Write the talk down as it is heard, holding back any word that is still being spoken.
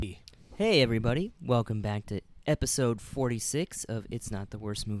Hey, everybody. Welcome back to episode 46 of It's Not the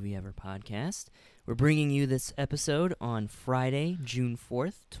Worst Movie Ever podcast. We're bringing you this episode on Friday, June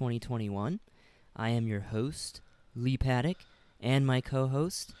 4th, 2021. I am your host, Lee Paddock, and my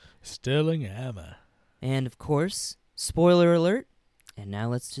co-host, Sterling Hammer. And of course, spoiler alert, and now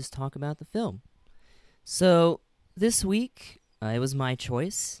let's just talk about the film. So, this week, it was my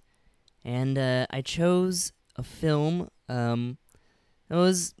choice, and I chose a film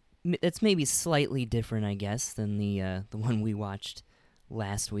it's maybe slightly different, I guess, than the one we watched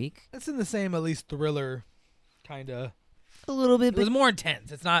last week. It's in the same, at least, thriller kind of. A little bit, It but was more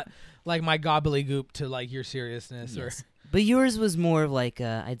intense. It's not like my gobbledygook to like your seriousness yes. or. But yours was more of like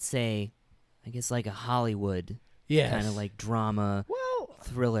I'd say, I guess like a Hollywood Yes. kind of like drama Well,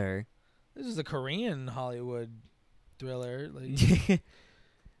 thriller. this is a Korean Hollywood thriller. Like,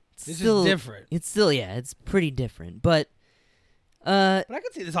 It's it's still just different. It's still it's pretty different, but But I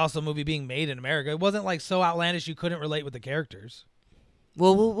could see this also movie being made in America. It wasn't like so outlandish you couldn't relate with the characters.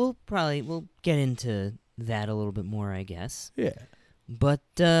 well, we'll get into that a little bit more, I guess. Yeah. But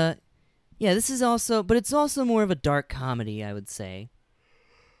this is also, but it's also more of a dark comedy, I would say.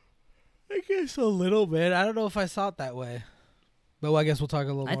 I guess a little bit. I don't know if I saw it that way. But I guess we'll talk a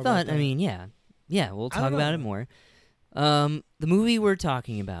little more about that. We'll I talk don't about know. it more. The movie we're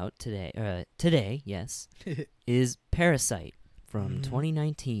talking about today, yes, is Parasite from Mhm.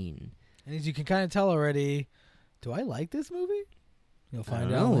 2019. And as you can kind of tell already, do I like this movie? You'll I find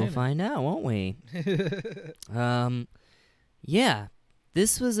don't out know, we'll later. find out, won't we?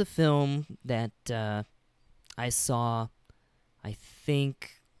 This was a film that I saw, I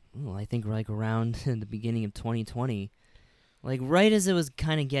think like around the beginning of 2020, like right as it was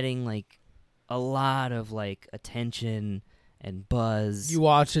kind of getting like a lot of like attention and buzz. You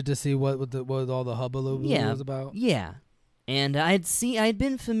watched it to see what all the hullabaloo Yeah. was about? Yeah, and I'd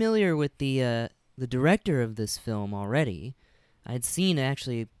been familiar with the director of this film already. I'd seen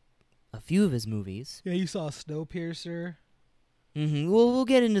actually a few of his movies. Yeah, you saw Snowpiercer. Well, we'll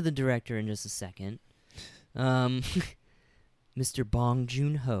get into the director in just a second. Mr. Bong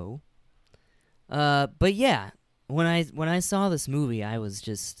Joon-ho. But yeah, when I saw this movie, I was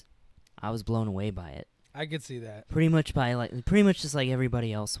blown away by it. I could see that. Pretty much just like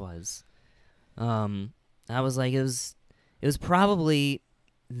everybody else was. I was like, it was probably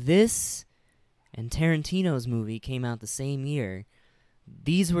this and Tarantino's movie came out the same year.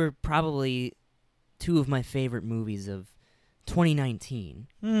 These were probably two of my favorite movies of 2019.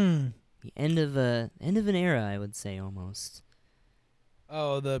 The end of an era, I would say, almost.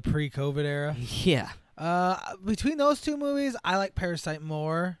 Oh, the pre-COVID era. Yeah. Between those two movies, I like Parasite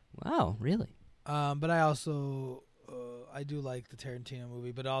more. Wow, really? But I also I do like the Tarantino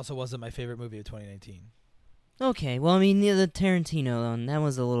movie, but it also wasn't my favorite movie of 2019. Okay, well, I mean, the Tarantino one, that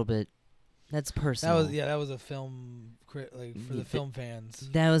was a little bit. That's personal. That was a film for the film fans.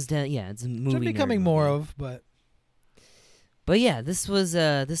 That was it's a movie. Should be nerd coming more movie. of, but But this was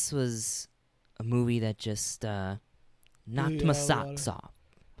a movie that just knocked my Yeah, a lot socks of- off.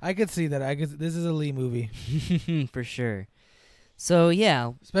 I could see that. This is a Lee movie, For sure. So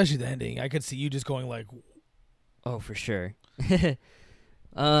yeah, especially the ending. I could see you just going like, oh for sure.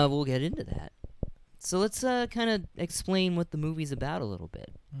 We'll get into that. So let's kind of explain what the movie's about a little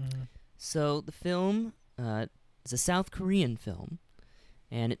bit. So the film is a South Korean film,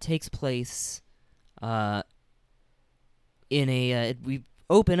 and it takes place in we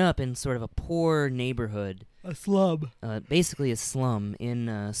open up in sort of a poor neighborhood, a slum. basically a slum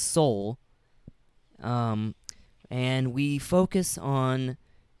in Seoul, and we focus on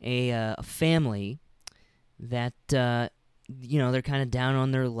a family that they're kind of down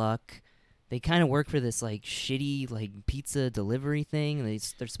on their luck. They kind of work for this like shitty like pizza delivery thing.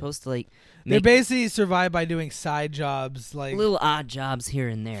 They're supposed to like They make basically survive by doing side jobs, like little odd jobs here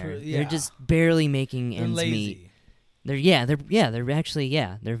and there. Yeah. They're just barely making they're ends lazy. meet.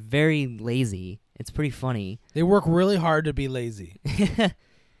 They're very lazy. It's pretty funny. They work really hard to be lazy.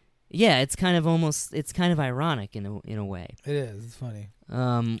 Yeah, it's kind of ironic in a way. It is. It's funny.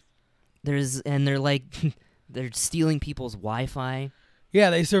 They're like they're stealing people's Wi-Fi. Yeah,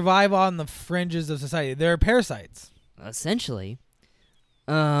 they survive on the fringes of society. They're parasites. Essentially.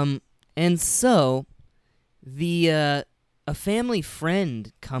 And so a family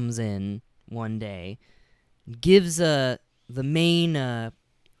friend comes in one day, gives the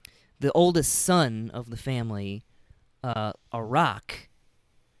oldest son of the family a rock,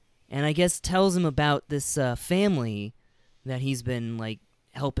 and I guess tells him about this family that he's been like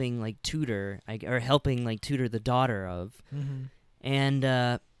helping like tutor the daughter of. Mm-hmm. And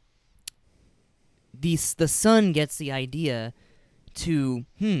the son gets the idea to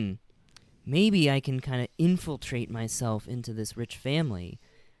maybe I can kind of infiltrate myself into this rich family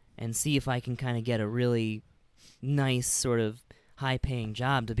and see if I can kind of get a really nice sort of high-paying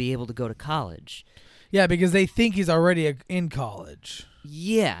job to be able to go to college. Yeah, because they think he's already in college.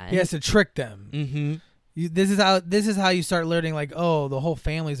 Yeah. He has to trick them. Mm-hmm. This is how you start learning, like, oh, the whole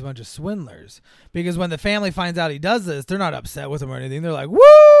family's a bunch of swindlers. Because when the family finds out he does this, they're not upset with him or anything. They're like,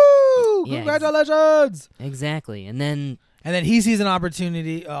 woo! Yeah, Congratulations! Exactly. And then he sees an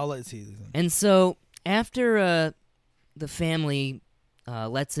opportunity. Oh, let's see. And so after the family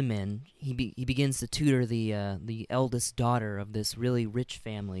lets him in, he begins to tutor the eldest daughter of this really rich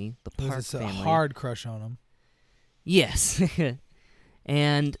family, the Park There's family. a hard crush on him. Yes.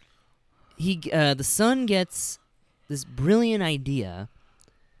 And the son gets this brilliant idea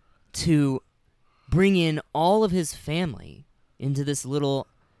to bring in all of his family into this little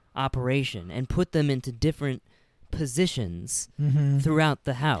operation and put them into different positions throughout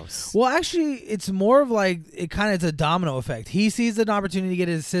the house. Well, actually, it's more of like it's a domino effect. He sees an opportunity to get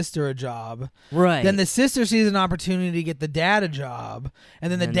his sister a job. Right. Then the sister sees an opportunity to get the dad a job.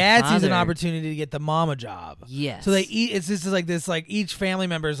 And then the And dad the sees an father- opportunity to get the mom a job. Yes. So it's just like this, like each family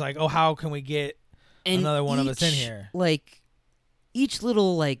member is like, oh, how can we get And another one of us in each, here? Like, each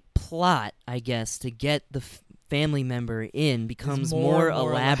little, like, plot, I guess, to get the family member in becomes It's more and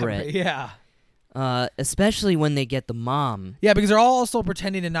elaborate. Yeah. Especially when they get the mom. Yeah, because they're all also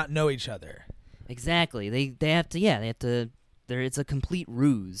pretending to not know each other. Exactly. They have to. It's a complete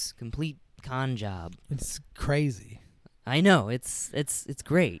ruse, complete con job. It's crazy. I know. It's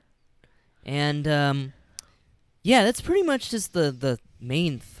great. And yeah, that's pretty much just the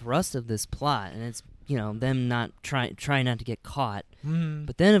main thrust of this plot, and it's them not trying not to get caught. Mm.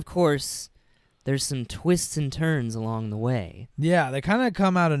 But then of course there's some twists and turns along the way. Yeah, they kind of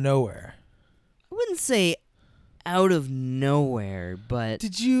come out of nowhere. I wouldn't say out of nowhere, but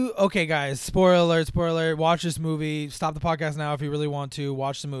Did you? Okay, guys. Spoiler alert. Watch this movie. Stop the podcast now if you really want to.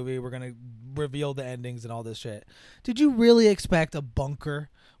 Watch the movie. We're gonna reveal the endings and all this shit. Did you really expect a bunker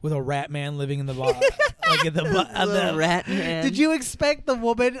with a rat man living in the like in the rat man? Did you expect the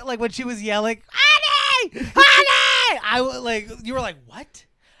woman, like when she was yelling, "Honey, honey"? You were like, what?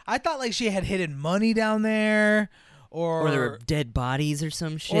 I thought like she had hidden money down there, or there were dead bodies or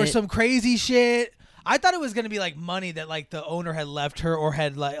some shit, or some crazy shit. I thought it was gonna be like money that like the owner had left her, or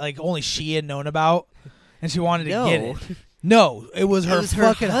had like only she had known about, and she wanted to get it. No, it was her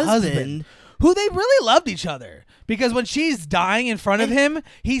fucking husband, who they really loved each other. Because when she's dying in front of him,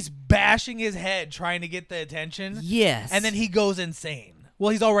 he's bashing his head trying to get the attention. Yes, and then he goes insane. Well,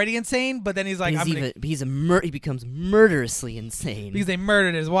 he's already insane, but then he's like, he becomes murderously insane because they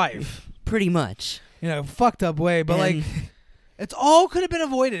murdered his wife. Pretty much, fucked up way. But like, it's all could have been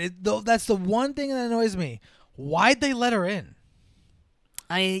avoided. That's the one thing that annoys me. Why'd they let her in?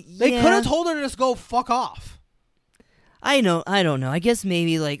 They could have told her to just go fuck off. I don't know. I guess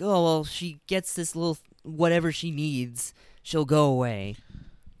maybe like, oh well, she gets this little whatever she needs, she'll go away.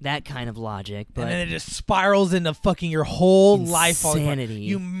 That kind of logic, but and then it just spirals into fucking your whole life. Insanity.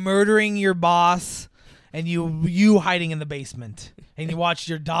 You murdering your boss, and you hiding in the basement, and you watched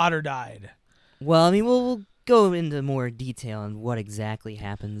your daughter died. Well, I mean, we'll go into more detail on what exactly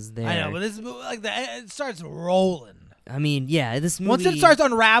happens there. I know, but this like it starts rolling. I mean, yeah, this movie, once it starts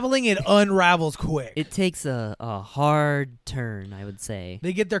unraveling, it unravels quick. It takes a hard turn, I would say.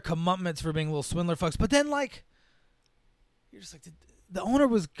 They get their comeuppance for being little swindler fucks, but then like, you're just like, the owner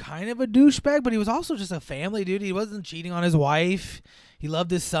was kind of a douchebag, but he was also just a family dude. He wasn't cheating on his wife. He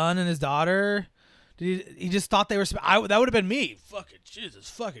loved his son and his daughter. He just thought they were. That would have been me. Fucking Jesus,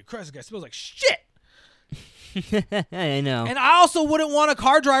 fucking Christ, this guy smells like shit. I know. And I also wouldn't want a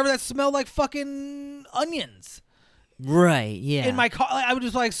car driver that smelled like fucking onions. Right, yeah. In my car, I would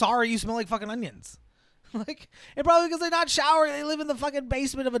just like, sorry, you smell like fucking onions. Like, and probably because they're not showering. They live in the fucking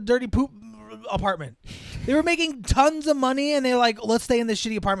basement of a dirty poop apartment. They were making tons of money, and they're like, let's stay in this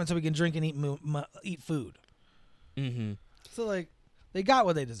shitty apartment so we can drink and eat food. Mm-hmm. So, like, they got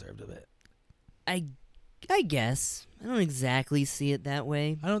what they deserved of it. I guess. I don't exactly see it that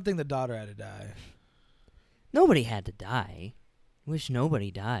way. I don't think the daughter had to die. Nobody had to die. Wish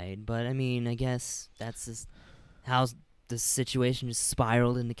nobody died, but I mean, I guess that's just how the situation just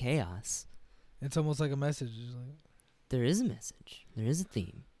spiraled into chaos. It's almost like a message. Like, there is a message. There is a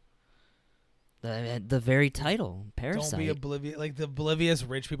theme. The very title, Parasite. Don't be oblivious, like the oblivious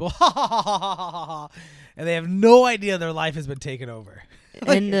rich people, and they have no idea their life has been taken over.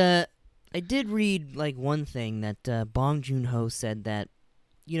 And I did read like one thing that Bong Joon-ho said that,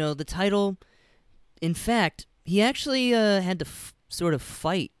 the title. In fact, he actually had to sort of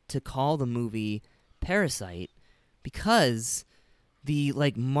fight to call the movie Parasite because the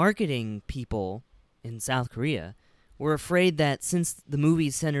like marketing people in South Korea were afraid that since the movie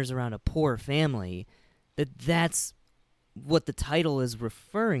centers around a poor family, that's what the title is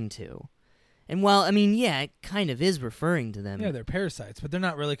referring to. And while, I mean, yeah, it kind of is referring to them. Yeah, they're parasites, but they're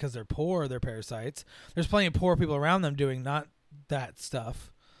not really because they're poor, they're parasites. There's plenty of poor people around them doing not that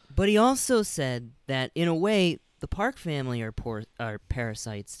stuff. But he also said that, in a way, the Park family are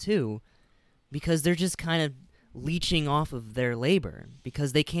parasites, too, because they're just kind of leeching off of their labor,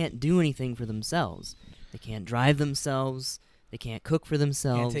 because they can't do anything for themselves. They can't drive themselves. They can't cook for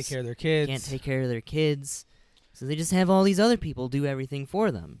themselves. Can't take care of their kids. Can't take care of their kids. So they just have all these other people do everything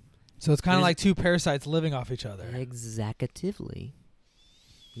for them. So it's kind of like two parasites living off each other. Exactively.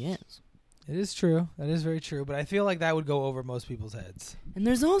 Yes. It is true. That is very true. But I feel like that would go over most people's heads. And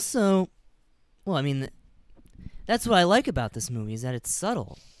there's also, well, I mean, that's what I like about this movie, is that it's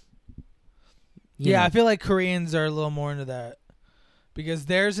subtle. Yeah, I feel like Koreans are a little more into that. Because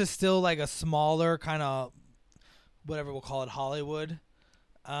theirs is still like a smaller kind of, whatever we'll call it, Hollywood.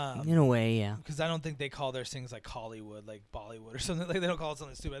 In a way, yeah. Because I don't think they call their things like Hollywood, like Bollywood or something. Like they don't call it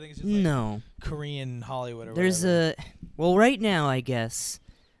something stupid. I think it's just like Korean Hollywood or whatever. Well, right now, I guess,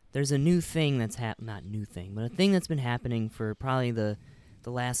 there's a new thing that's not new thing, but a thing that's been happening for probably the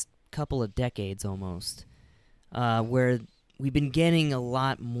last couple of decades almost, where we've been getting a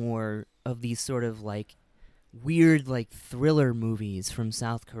lot more of these sort of like weird like thriller movies from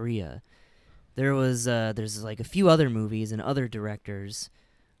South Korea. There's like a few other movies and other directors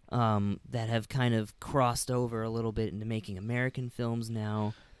that have kind of crossed over a little bit into making American films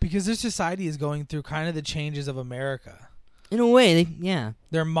now. Because their society is going through kind of the changes of America. In a way, yeah.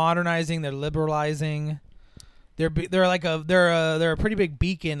 They're modernizing, they're liberalizing. They're a pretty big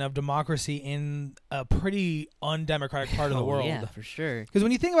beacon of democracy in a pretty undemocratic part of the world. Yeah, for sure. Because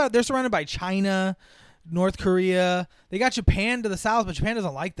when you think about it, they're surrounded by China, North Korea. They got Japan to the south, but Japan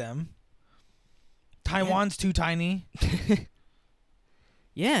doesn't like them. Taiwan's too tiny.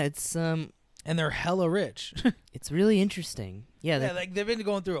 Yeah, it's and they're hella rich. It's really interesting. Yeah, like they've been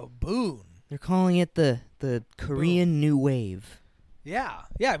going through a boom. They're calling it the Korean New Wave. Yeah,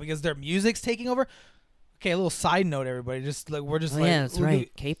 because their music's taking over. Okay, a little side note, everybody. Just like yeah, that's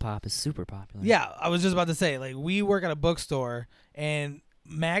right. K-pop is super popular. Yeah, I was just about to say, like, we work at a bookstore, and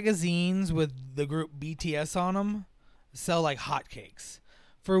magazines with the group BTS on them sell like hotcakes.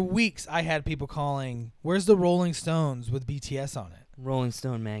 For weeks, I had people calling, "Where's the Rolling Stones with BTS on it?" Rolling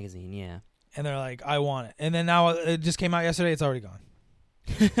Stone magazine, yeah. And they're like, "I want it." And then now it just came out yesterday. It's already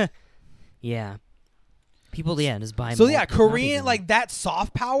gone. Yeah. People, just buy. So yeah, Korean, like that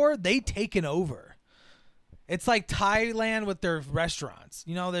soft power, they taken over. It's like Thailand with their restaurants.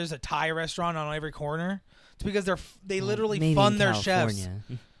 You know, there's a Thai restaurant on every corner. It's because they literally fund their chefs.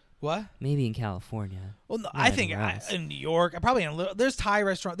 What? Maybe in California. Well, no, I think in New York, probably there's Thai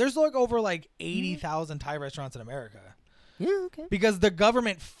restaurants. There's like over like 80,000 Thai restaurants in America. Yeah, okay. Because the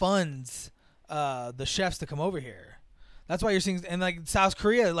government funds the chefs to come over here. That's why you're seeing, and like South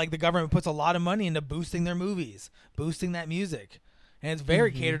Korea, like the government puts a lot of money into boosting their movies, boosting that music, and it's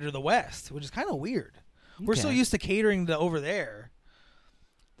very catered to the West, which is kind of weird. Okay. We're so used to catering to over there.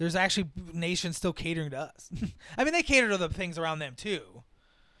 There's actually nations still catering to us. I mean, they cater to the things around them too.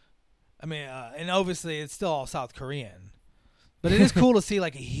 I mean, and obviously it's still all South Korean, but it is cool to see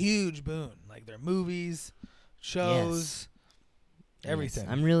like a huge boon, like their movies, shows, everything.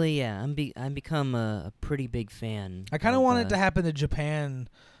 Yes. I'm really, I'm become a pretty big fan. I kind of want it to happen to Japan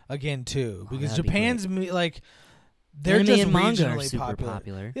again too, because Japan's like they're anime just and manga regionally are super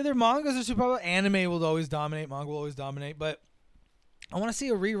popular. Yeah, their mangas are super popular. Anime will always dominate. Manga will always dominate, but I want to see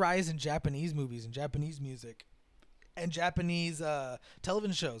a re-rise in Japanese movies and Japanese music. And Japanese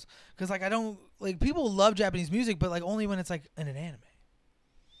television shows, because like I don't like people love Japanese music, but like only when it's like in an anime.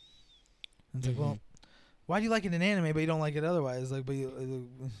 It's like, well, why do you like it in anime but you don't like it otherwise? Like, but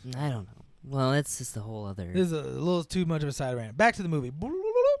I don't know. Well, it's just a whole other. There's a little too much of a side rant. Back to the movie.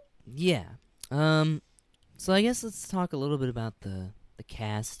 Yeah. So I guess let's talk a little bit about the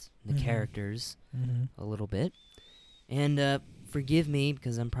cast, the characters, a little bit, and forgive me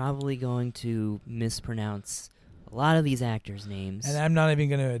because I'm probably going to mispronounce a lot of these actors' names. And I'm not even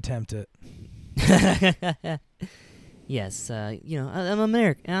going to attempt it. Yes, I'm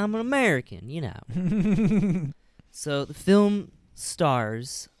American. I'm an American, you know. So the film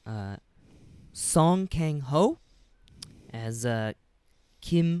stars Song Kang-ho as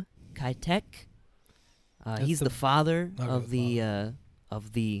Kim Ki-taek. He's the father of the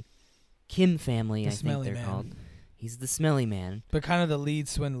Kim family, I think they're called. He's the smelly man. But kind of the lead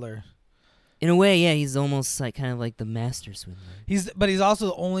swindler. In a way, yeah, he's almost like kind of like the master swindler. But he's also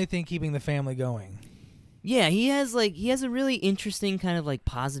the only thing keeping the family going. Yeah, he has a really interesting kind of like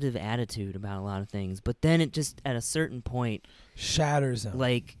positive attitude about a lot of things, but then it just at a certain point shatters him.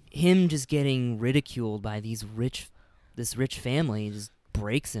 Like him just getting ridiculed by this rich family just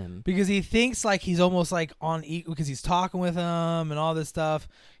breaks him. Because he thinks like he's almost like on equal because he's talking with them and all this stuff.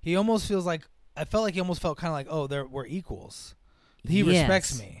 He almost feels like I felt like he almost felt kind of like, "Oh, we're equals. He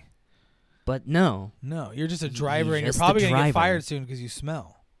respects me." But no. No, you're just a driver and you're probably going to get fired soon because you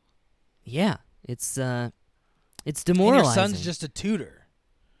smell. Yeah. It's demoralizing. And your son's just a tutor.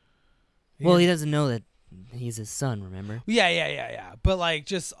 Well, he doesn't know that he's his son, remember? Yeah. But like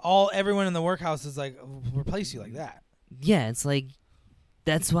just everyone in the workhouse is like, replace you like that. Yeah, it's like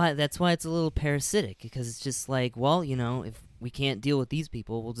that's why it's a little parasitic because it's just like, well, if we can't deal with these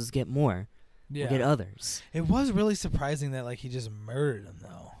people, we'll just get more. Yeah. We'll get others. It was really surprising that like he just murdered him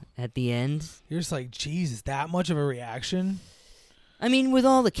though. At the end, you're just like, Jesus, that much of a reaction? I mean, with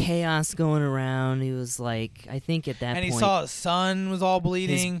all the chaos going around, he was like, I think at that point... And he saw his son was all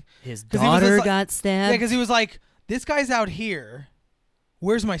bleeding. His daughter got stabbed. Yeah, because he was like, this guy's out here.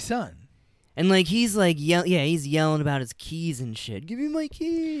 Where's my son? And like he's like, he's yelling about his keys and shit. Give me my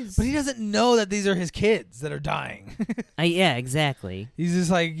keys. But he doesn't know that these are his kids that are dying. Yeah, exactly. He's just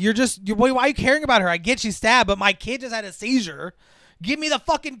like, why are you caring about her? I get she's stabbed, but my kid just had a seizure. Give me the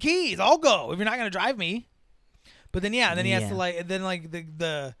fucking keys. I'll go if you're not going to drive me. But then, and then he has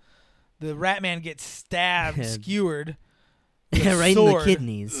to the rat man gets stabbed, skewered, right in the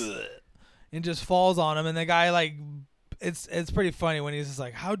kidneys, and just falls on him. And the guy it's pretty funny when he's just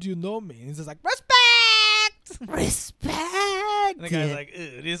like, "How do you know me?" And he's just like, "Respect, respect." And the guy's like, "Ugh."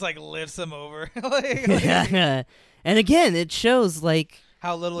 And he just like lifts him over. And again, it shows like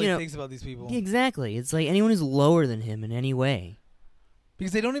how little he thinks about these people. Exactly, it's like anyone who's lower than him in any way.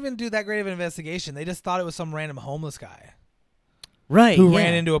 Because they don't even do that great of an investigation. They just thought it was some random homeless guy. Right. Who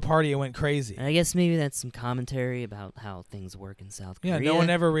ran into a party and went crazy. And I guess maybe that's some commentary about how things work in South Korea. Yeah, no one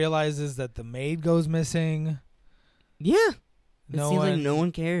ever realizes that the maid goes missing. Yeah. It seems like no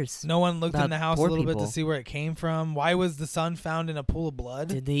one cares. No one looked in the house a little bit to see where it came from. Why was the son found in a pool of blood?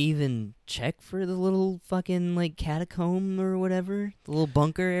 Did they even check for the little fucking like catacomb or whatever? The little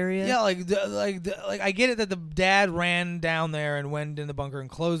bunker area? Yeah, like I get it that the dad ran down there and went in the bunker and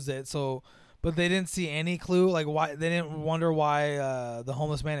closed it. But they didn't see any clue. Like why they didn't wonder why the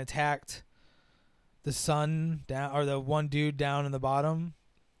homeless man attacked the son down or the one dude down in the bottom.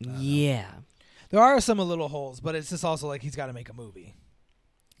 Yeah. There are some little holes, but it's just also like he's got to make a movie.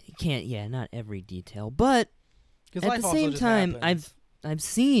 He can't, not every detail, but at the same time, I've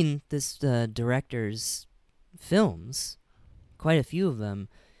seen this director's films, quite a few of them,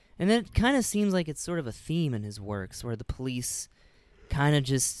 and it kind of seems like it's sort of a theme in his works where the police kind of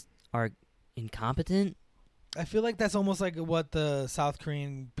just are incompetent. I feel like that's almost like what the South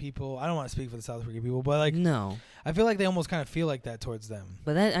Korean people... I don't want to speak for the South Korean people, but like... No. I feel like they almost kind of feel like that towards them.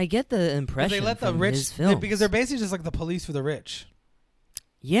 But I get the impression they let the rich, his films. Because they're basically just like the police for the rich.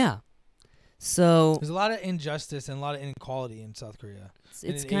 Yeah. So... There's a lot of injustice and a lot of inequality in South Korea.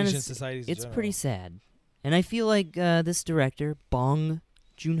 It's kind Asian societies it's pretty sad. And I feel like this director, Bong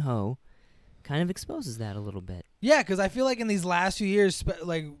Joon-ho, kind of exposes that a little bit. Yeah, because I feel like in these last few years,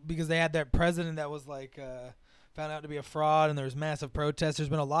 because they had that president that was found out to be a fraud and there was massive protests, there's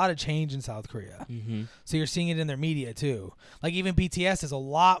been a lot of change in South Korea. Mm-hmm. So you're seeing it in their media too. Like even BTS is a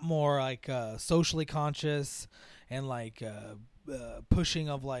lot more socially conscious and pushing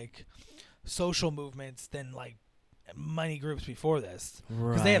of social movements than many groups before this.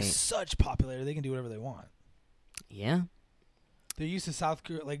 Because they have such popularity, they can do whatever they want. Yeah. They're used to South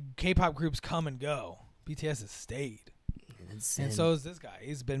Korea, K-pop groups come and go. BTS has stayed. And so is this guy.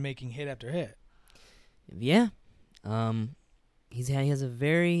 He's been making hit after hit. Yeah. He has a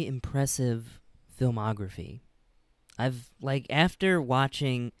very impressive filmography. After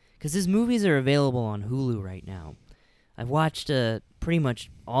watching, because his movies are available on Hulu right now. I've watched pretty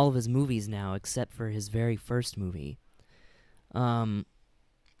much all of his movies now, except for his very first movie.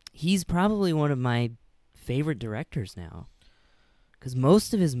 He's probably one of my favorite directors now. Because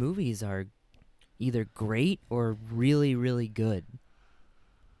most of his movies are either great or really, really good.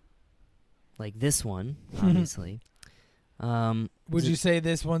 Like this one, obviously. Would you say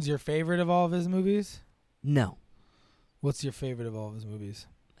this one's your favorite of all of his movies? No. What's your favorite of all of his movies?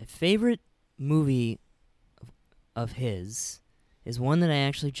 My favorite movie of his is one that I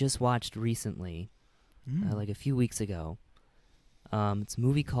actually just watched recently, like a few weeks ago. It's a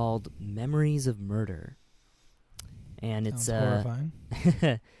movie called Memories of Murder. And it's horrifying.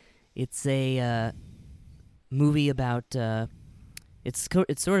 It's a movie about it's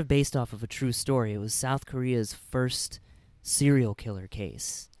sort of based off of a true story. It was South Korea's first serial killer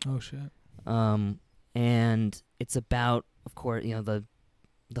case. Oh shit. and it's about, of course, the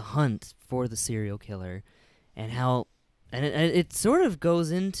hunt for the serial killer, and how, and it sort of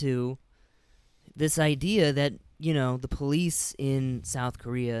goes into this idea that, the police in South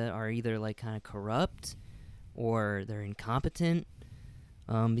Korea are either like kind of corrupt or they're incompetent,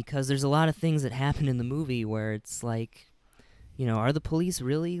 because there's a lot of things that happen in the movie where it's like, are the police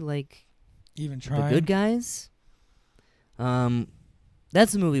really like even trying? The good guys?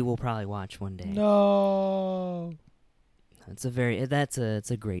 That's a movie we'll probably watch one day. No. It's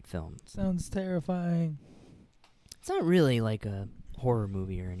a great film. Sounds terrifying. It's not really like a horror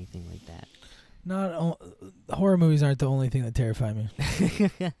movie or anything like that. Horror movies aren't the only thing that terrify me.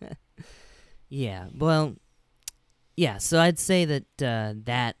 Yeah, well, yeah, so I'd say that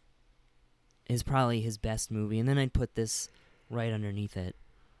that is probably his best movie, and then I'd put this right underneath it.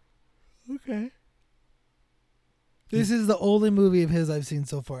 Okay. This is the only movie of his I've seen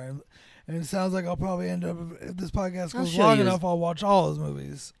so far. And it sounds like I'll probably end up, if this podcast goes long enough, I'll watch all his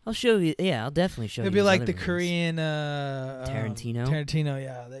movies. I'll show you. Yeah, I'll definitely show you. It'd be like the movies. Korean Tarantino. Tarantino,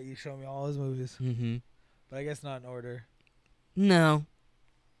 yeah, that you show me all his movies. Mm-hmm. But I guess not in order. No,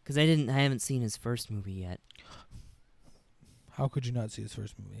 because I haven't seen his first movie yet. How could you not see his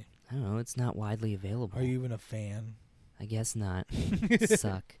first movie? I don't know. It's not widely available. Are you even a fan? I guess not.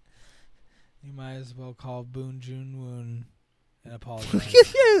 Suck. You might as well call Boon Joon-woon and apologize.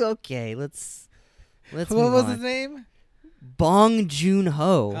 Okay, let's. What was his name? Bong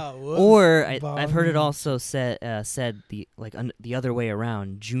Joon-ho. Oh, or I've heard it also said the other way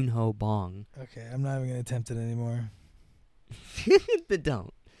around, Joon-ho Bong. Okay, I'm not even gonna attempt it anymore. But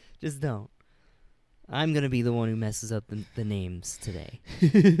don't, just don't. I'm gonna be the one who messes up the names today.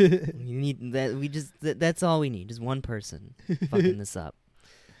 You need that. That's all we need. Just one person fucking this up.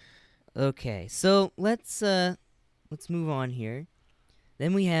 Okay, so let's move on here.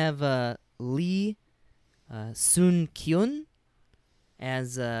 Then we have Lee Sun-kyun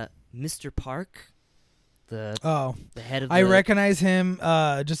as Mr. Park, the head of the... I recognize him.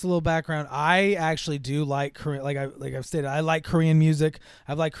 Just a little background. I actually do like Korean, like I've stated, I like Korean music.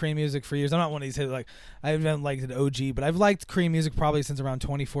 I've liked Korean music for years. I'm not one of these like I haven't liked an OG, but I've liked Korean music probably since around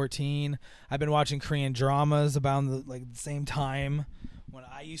 2014. I've been watching Korean dramas about the same time when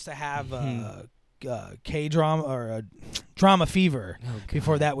I used to have K-drama or Drama Fever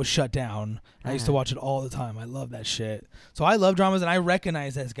before that was shut down. I used to watch it all the time. I love that shit. So I love dramas, and I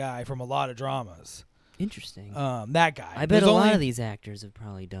recognize this guy from a lot of dramas. Interesting. That guy. I bet a lot of these actors have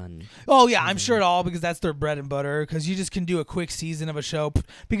probably done. Oh yeah, I'm sure it all because that's their bread and butter. Because you just can do a quick season of a show.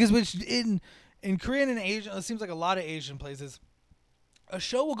 Because in Korean and Asian, it seems like a lot of Asian places, a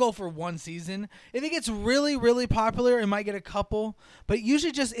show will go for one season. If it gets really, really popular, it might get a couple. But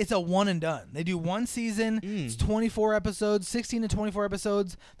usually it's a one and done. They do one season. It's 24 episodes, 16 to 24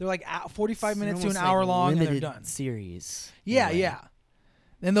 episodes. They're like 45 minutes to an hour long, and they're done. Series. Yeah.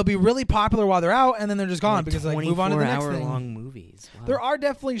 Then they'll be really popular while they're out, and then they're just gone because move on to the next thing. 24-hour-long movies. Wow. There are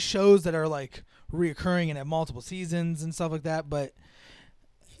definitely shows that are like reoccurring and have multiple seasons and stuff like that, but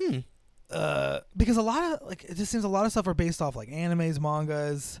because a lot of it just seems a lot of stuff are based off like animes,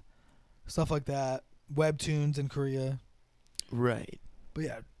 mangas, stuff like that, webtoons in Korea. Right. But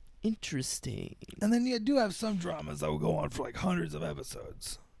yeah, interesting. And then you do have some dramas that will go on for like hundreds of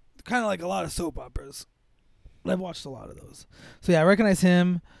episodes, kind of like a lot of soap operas. I've watched a lot of those. So yeah, I recognize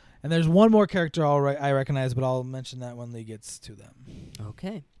him. And there's one more character I recognize, but I'll mention that when Lee gets to them.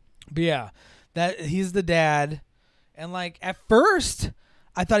 Okay. But yeah, that he's the dad. And like at first,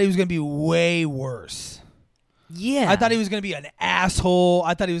 I thought he was going to be way worse. Yeah. I thought he was going to be an asshole.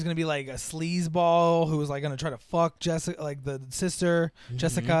 I thought he was going to be like a sleazeball who was like going to try to fuck Jessica, like the sister,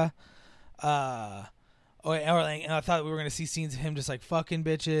 Jessica. Or like, and I thought we were going to see scenes of him just like fucking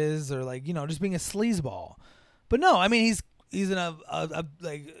bitches or like, just being a sleazeball. But no, I mean, he's an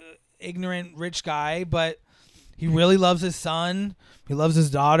ignorant rich guy, but he really loves his son. He loves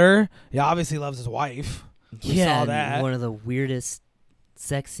his daughter. He obviously loves his wife. We saw that. One of the weirdest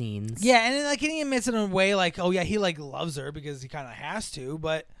sex scenes. Yeah, and like he admits it in a way like, oh yeah, he like loves her because he kind of has to,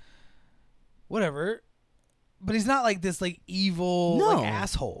 but whatever. But he's not like this like evil like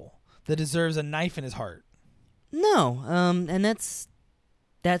asshole that deserves a knife in his heart. No, and that's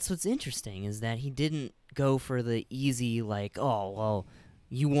what's interesting is that he didn't go for the easy like, oh well,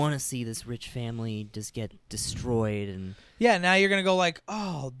 you want to see this rich family just get destroyed and now you're gonna go like,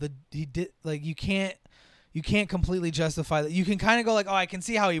 oh, he did like you can't completely justify that. You can kind of go like, oh, I can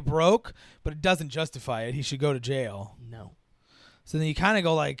see how he broke, but it doesn't justify it. He should go to jail. No. So then you kind of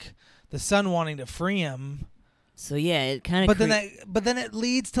go like the son wanting to free him. So yeah, it kind of. But then it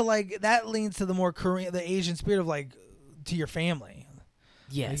leads to like the more Korean, the Asian spirit of like to your family.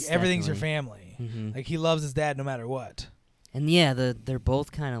 Yes, like, everything's your family. Mm-hmm. Like he loves his dad no matter what. And yeah, they're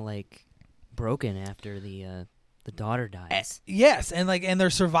both kind of like broken after the daughter dies. Yes, and they're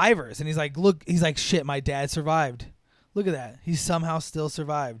survivors. And he's like, look, shit, my dad survived. Look at that. He somehow still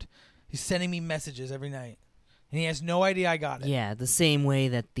survived. He's sending me messages every night. And he has no idea I got it. Yeah, the same way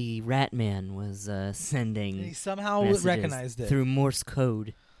that the Rat Man was sending. And he somehow recognized it through Morse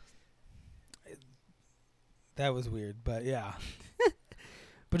code. That was weird, but yeah.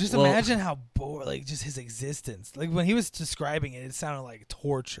 But just imagine how bored, like just his existence. Like when he was describing it, it sounded like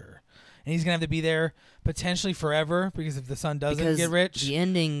torture. And he's gonna have to be there potentially forever because if the son doesn't get rich, the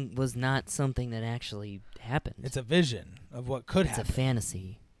ending was not something that actually happened. It's a vision of what could happen. It's a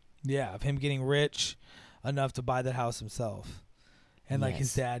fantasy. Yeah, of him getting rich enough to buy that house himself, and like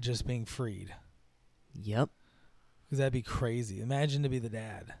his dad just being freed. Yep. Because that'd be crazy. Imagine to be the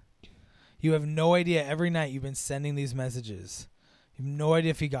dad. You have no idea. Every night you've been sending these messages. You have no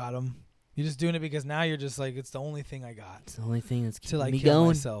idea if he got them. You're just doing it because now you're just like, it's the only thing I got. It's the only thing that's keeping me kill going.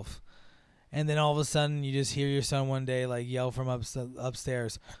 Myself. And then all of a sudden you just hear your son one day like yell from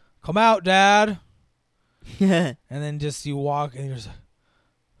upstairs, "Come out, Dad!" And then just you walk and you're just like,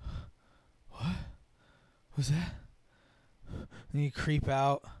 "What? What's that?" And you creep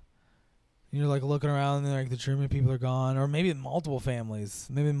out. And you're like looking around and like the German people are gone, or maybe multiple families,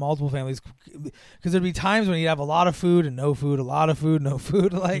 because there'd be times when you'd have a lot of food and no food, a lot of food, no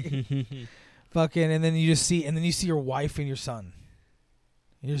food, like fucking, and then you see your wife and your son.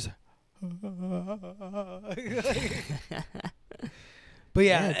 And you're just but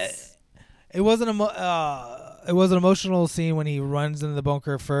yeah, it was an emotional scene when he runs into the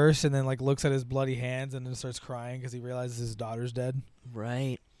bunker first and then like looks at his bloody hands and then starts crying because he realizes his daughter's dead.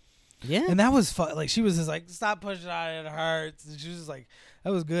 Right. Yeah. And that was fun. Like she was just like, "Stop pushing it out, it hurts." And she was just like,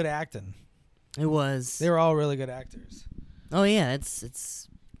 that was good acting. It was. They were all really good actors. Oh yeah, it's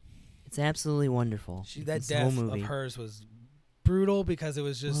absolutely wonderful. That death of hers was brutal because it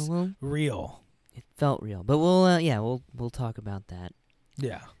was just real. It felt real. But we'll talk about that.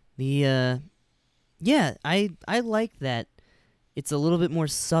 Yeah. I like that it's a little bit more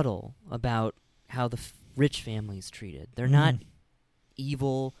subtle about how the rich family's treated. They're not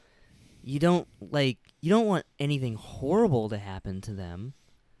evil. You don't want anything horrible to happen to them,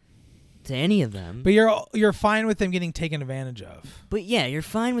 to any of them. But you're fine with them getting taken advantage of. But yeah, you're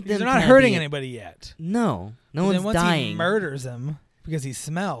fine with them. They're not hurting anybody yet. No one's then once dying. He murders him because he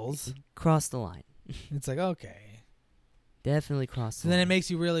smells. Cross the line. It's like, okay, definitely cross the line. Then it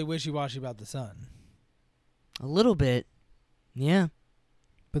makes you really wishy-washy about the son. A little bit, yeah.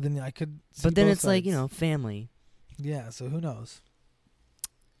 But then I could. But then it's sides. like Yeah. family. So who knows?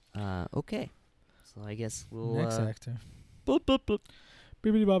 Okay. So I guess we'll next actor. Boop boop boop.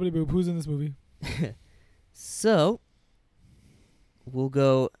 Bibbidi bobbidi boop. Who's in this movie? So we'll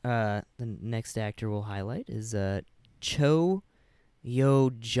go. The next actor we'll highlight is Cho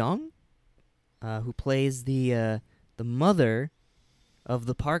Yo-jung, who plays the mother of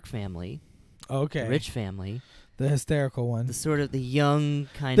the Park family. Okay. The rich family. The hysterical one. The sort of the young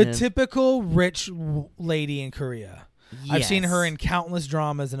kind of... The typical rich lady in Korea. Yes. I've seen her in countless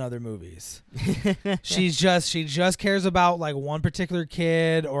dramas and other movies. She just cares about like one particular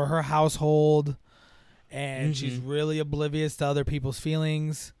kid or her household, and she's really oblivious to other people's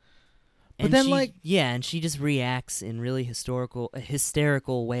feelings. But and then and she just reacts in really hysterical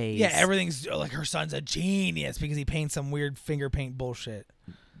ways. Yeah, everything's like her son's a genius because he paints some weird finger paint bullshit.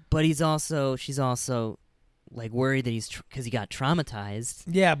 But she's also like worried that because he got traumatized.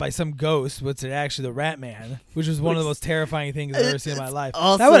 Yeah, by some ghost, which is actually the Rat Man, which was one of the most terrifying things I've ever seen in my life.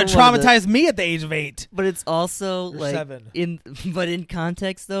 That would have traumatized me at the age of 8. But it's also like 7. in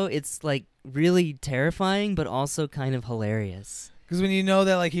context though, it's like really terrifying, but also kind of hilarious. Because when you know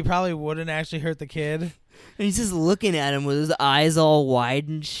that like he probably wouldn't actually hurt the kid. And he's just looking at him with his eyes all wide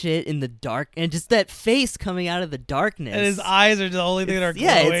and shit in the dark, and just that face coming out of the darkness. And his eyes are the only thing that are glowing.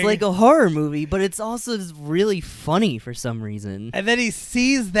 Yeah, it's like a horror movie, but it's also just really funny for some reason. And then he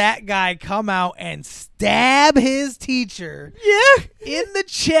sees that guy come out and stab his teacher. Yeah, in the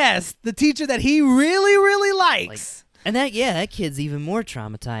chest. The teacher that he really, really likes. And that kid's even more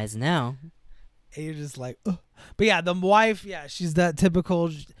traumatized now. And you're just like, ugh. But yeah, the wife, she's that typical.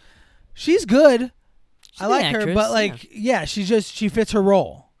 She's good. I like her, but like, she fits her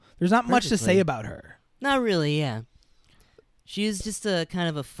role. There's not much to say about her. Not really, yeah. She is just a kind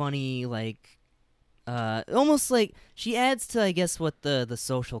of a funny, like, almost like she adds to, I guess, what the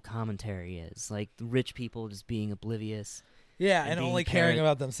social commentary is, like the rich people just being oblivious. Yeah, and only caring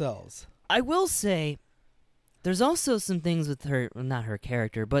about themselves. I will say, there's also some things with her, well, not her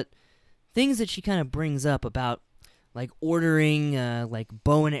character, but things that she kind of brings up about, like ordering like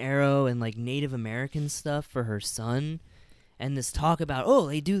bow and arrow and like Native American stuff for her son, and this talk about, oh,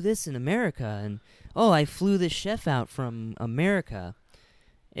 they do this in America, and oh, I flew this chef out from America.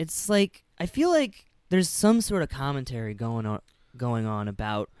 It's like, I feel like there's some sort of commentary going on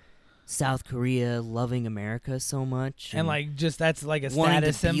about South Korea loving America so much, and like just that's like a wanting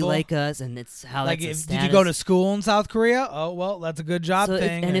status to symbol, be like us, and it's how like that's a did you go to school in South Korea? Oh well, that's a good job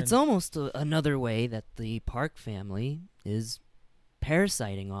thing. And it's almost another way that the Park family is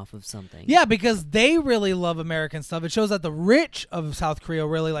parasiting off of something. Yeah, because they really love American stuff. It shows that the rich of South Korea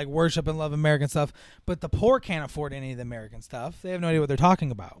really like worship and love American stuff, but the poor can't afford any of the American stuff. They have no idea what they're talking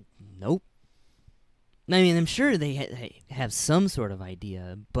about. Nope. I mean, I'm sure they have some sort of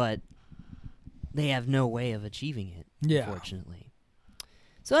idea, but they have no way of achieving it, unfortunately.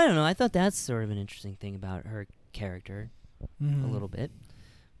 So I don't know. I thought that's sort of an interesting thing about her character, a little bit.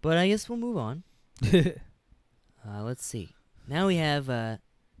 But I guess we'll move on. Let's see. Now we have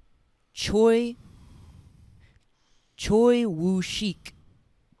Choi Woo-shik.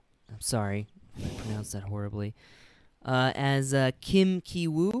 I'm sorry if I pronounced that horribly. As Kim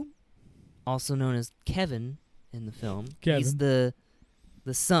Ki-woo, also known as Kevin in the film. Kevin. He's the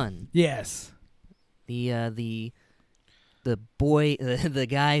son. Yes. The boy, the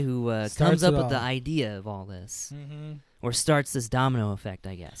guy who comes up with the idea of all this, or starts this domino effect,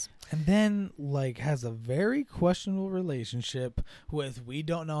 I guess. And then, like, has a very questionable relationship with we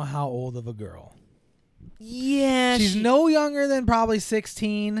don't know how old of a girl. Yeah, she's no younger than probably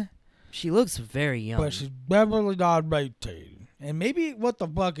 16. She looks very young, but she's Beverly Dodd 18. And maybe what the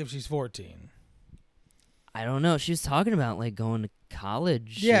fuck if she's 14? I don't know. She was talking about like going to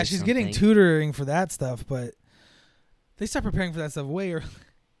college. Yeah, she's getting tutoring for that stuff, but they start preparing for that stuff way early.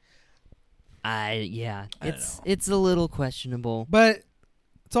 It's a little questionable, but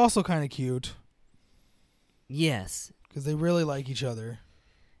it's also kind of cute. Yes, because they really like each other.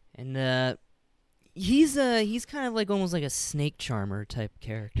 And he's kind of like almost like a snake charmer type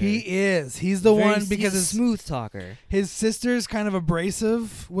character. He is. He's the one because he's a smooth talker. His sister's kind of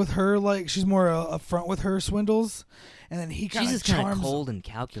abrasive with her, like she's more upfront with her swindles, and then he kind of she's just kind of cold and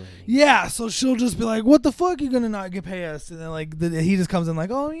calculating. Yeah, so she'll just be like, "What the fuck, you gonna not get pay us?" And then like he just comes in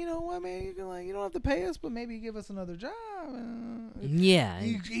like, "Oh, you know what, man, you can you don't have to pay us, but maybe give us another job." Yeah,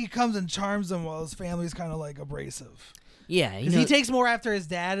 he comes and charms them while his family's kind of like abrasive. Yeah, because he takes more after his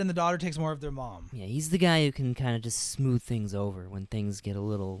dad, and the daughter takes more of their mom. Yeah, he's the guy who can kind of just smooth things over when things get a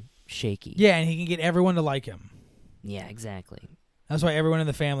little shaky. Yeah, and he can get everyone to like him. Yeah, exactly. That's why everyone in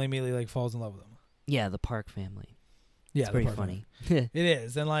the family immediately like falls in love with him. Yeah, the Park family. Yeah, it's pretty funny. It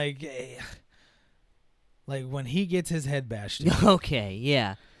is, and like when he gets his head bashed. Okay,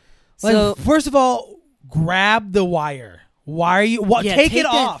 yeah. Like, so first of all, grab the wire. Why are you? Take it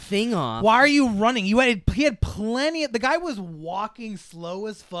off. Thing off. Why are you running? He had plenty of. The guy was walking slow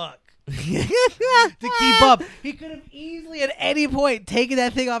as fuck to keep up. He could have easily at any point taken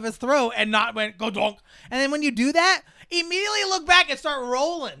that thing off his throat and not went go donk. And then when you do that, immediately look back and start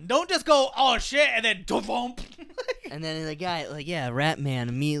rolling. Don't just go oh shit and then donk. And then the guy Rat Man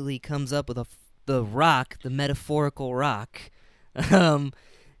immediately comes up with the rock, the metaphorical rock, and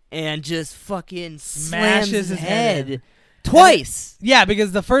just fucking smashes his head. Twice. Yeah,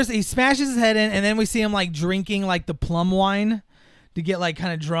 because the first he smashes his head in, and then we see him like drinking like the plum wine to get like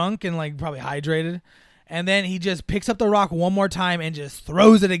kind of drunk and like probably hydrated, and then he just picks up the rock one more time and just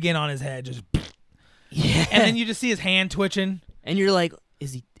throws it again on his head, just yeah. And then you just see his hand twitching, and you're like,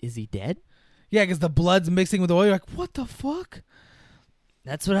 is he dead? Yeah, because the blood's mixing with the oil. You're like, what the fuck?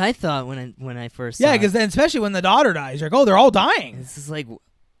 That's what I thought when I first. Yeah, because then especially when the daughter dies, you're like, oh, they're all dying. This is like,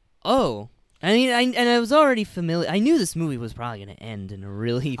 oh. I mean, I was already familiar. I knew this movie was probably going to end in a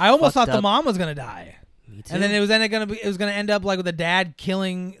really. I almost thought the mom was going to die. Me too. And then it was going to end up like with the dad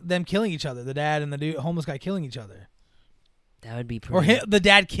killing each other. The dad and the homeless guy killing each other. That would be pretty. Or the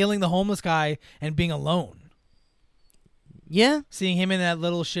dad killing the homeless guy and being alone. Yeah. Seeing him in that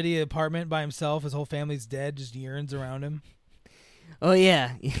little shitty apartment by himself, his whole family's dead, just yearns around him. Oh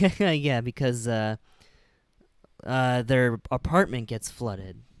yeah, yeah, because their apartment gets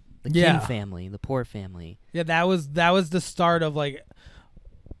flooded. The Kim family, the poor family. Yeah, that was the start of like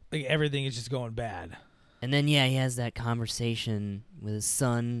everything is just going bad. And then he has that conversation with his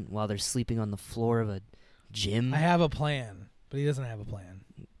son while they're sleeping on the floor of a gym. I have a plan, but he doesn't have a plan.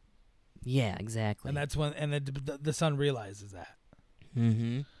 Yeah, exactly. And that's when the son realizes that.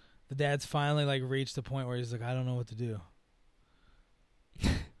 Mm-hmm. The dad's finally like reached the point where he's like, I don't know what to do.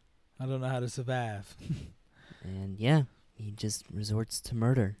 I don't know how to survive. And he just resorts to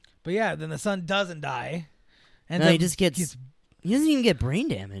murder. But yeah, then the son doesn't die. And he just gets He doesn't even get brain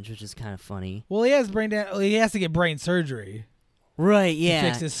damage, which is kind of funny. Well, he has he has to get brain surgery. Right, yeah. To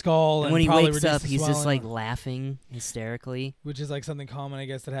fix his skull, and when he probably wakes up, he's swelling, just like laughing hysterically, which is like something common, I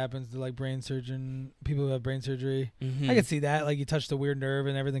guess, that happens to like people who have brain surgery. Mm-hmm. I could see that, like you touch the weird nerve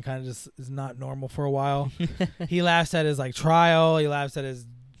and everything kind of just is not normal for a while. He laughs at his like trial. He laughs at his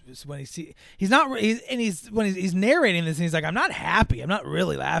when he's narrating this and he's like, I'm not happy. I'm not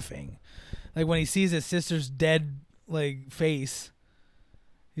really laughing. Like when he sees his sister's dead like face,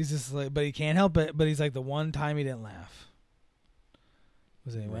 he's just like, but he can't help it. But he's like, the one time he didn't laugh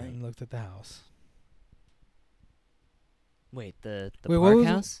was when he went and looked at the house. Wait, the park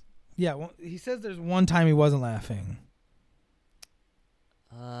house? Yeah, well, he says there's one time he wasn't laughing.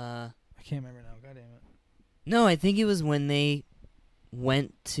 I can't remember now. God damn it. No, I think it was when they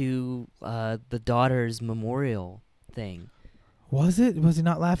went to the daughter's memorial thing. Was it? Was he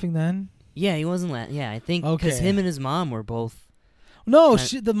not laughing then? Yeah, he wasn't laughing. Yeah, I think because him and his mom were both. No,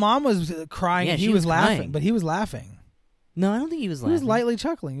 the mom was crying. Yeah, and he was laughing, but he was laughing. No, I don't think he was laughing. He was lightly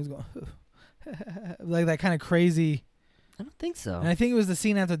chuckling. He was going like that kind of crazy. I don't think so. And I think it was the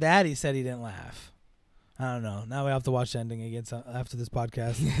scene after that he said he didn't laugh. I don't know. Now we have to watch the ending again after this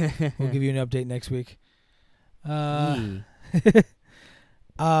podcast. We'll give you an update next week. But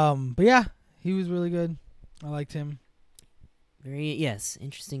yeah, he was really good. I liked him.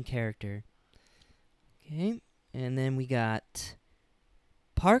 Interesting character. Okay, and then we got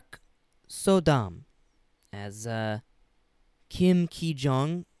Park So-dam as Kim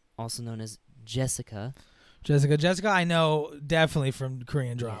Ki-jong, also known as Jessica. Jessica, I know definitely from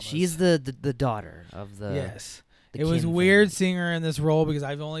Korean dramas. She's the daughter of the. Yes, the it was Kim weird family. seeing her in this role because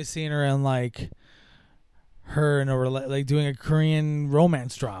I've only seen her in like her in like doing a Korean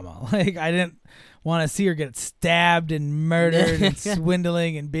romance drama. Like I didn't want to see her get stabbed and murdered and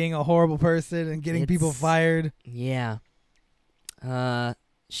swindling and being a horrible person and getting people fired. Yeah.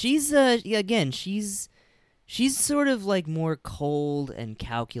 She's again, she's sort of like more cold and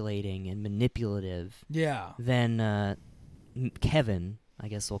calculating and manipulative. Yeah. Than Kevin, I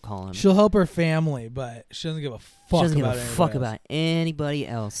guess we'll call him. She'll help her family, but she doesn't give a fuck about anybody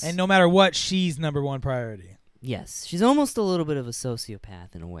else. And no matter what, she's number one priority. Yes, she's almost a little bit of a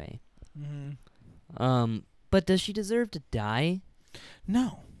sociopath in a way. Mm-hmm. But does she deserve to die?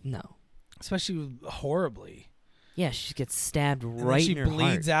 No. Especially horribly. Yeah, she gets stabbed and right in her heart. She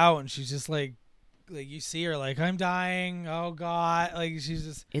bleeds out, and she's just like you see her like, I'm dying. Oh God! Like she's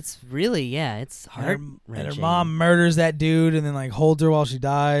just. It's really it's heart-wrenching. And her mom murders that dude, and then like holds her while she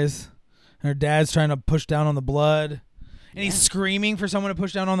dies. And her dad's trying to push down on the blood, and he's screaming for someone to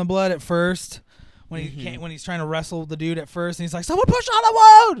push down on the blood at first. When he can't, when he's trying to wrestle the dude at first, and he's like, "Someone push on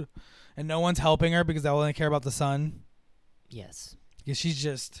the wound!" And no one's helping her because they only care about the son. Yes. Because she's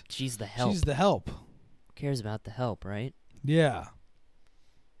the help. She's the help. Who cares about the help, right? Yeah.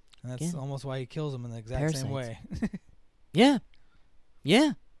 And that's almost why he kills him in the exact same way. Yeah.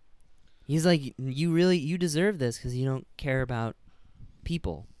 He's like, you deserve this because you don't care about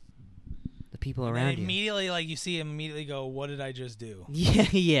people. The people around you. Immediately, like you see him immediately go, "What did I just do?"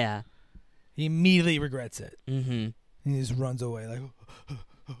 Yeah. He immediately regrets it. Mm-hmm. And he just runs away like.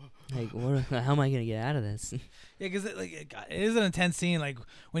 How am I gonna get out of this? Yeah, because it is an intense scene. Like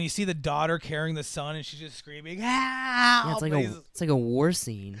when you see the daughter carrying the son, and she's just screaming, "Help!" Yeah, it's like a war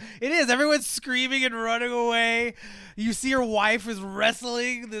scene. It is. Everyone's screaming and running away. You see your wife is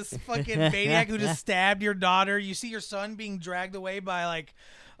wrestling this fucking maniac who just stabbed your daughter. You see your son being dragged away by like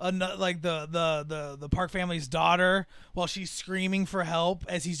the Park family's daughter while she's screaming for help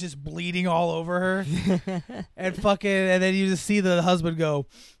as he's just bleeding all over her. and then you just see the husband go,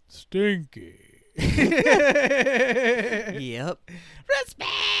 "Stinky." Yep. Respect.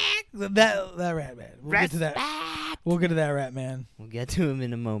 That rat man. We'll get to that. We'll get to that rat man. We'll get to him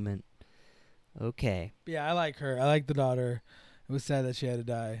in a moment. Okay. Yeah, I like her. I like the daughter. It was sad that she had to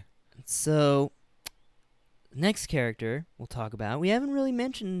die. So, next character we'll talk about. We haven't really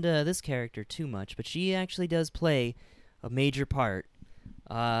mentioned this character too much, but she actually does play a major part.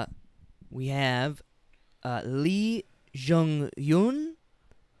 We have Lee Jung-yoon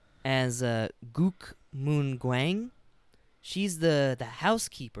as Guk Moon-gwang. She's the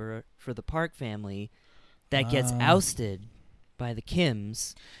housekeeper for the Park family that gets ousted by the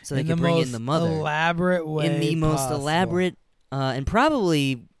Kims so they can bring in the mother. Elaborate way in the most possible. Elaborate and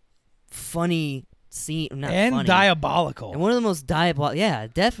probably funny scene. Not and funny. Diabolical. And one of the most diabolical. Yeah,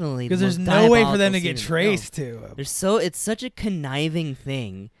 definitely. Because there's no way for them to get traced to him. It's such a conniving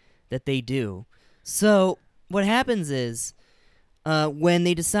thing that they do. So what happens is when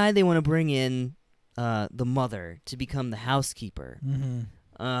they decide they want to bring in the mother to become the housekeeper,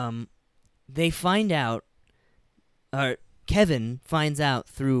 they find out, Kevin finds out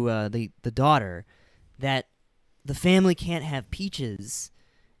through the daughter that the family can't have peaches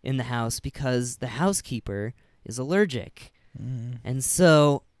in the house because the housekeeper is allergic. And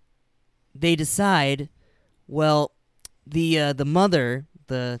so they decide, well, the mother,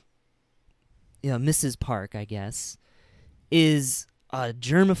 Mrs. Park, I guess, is a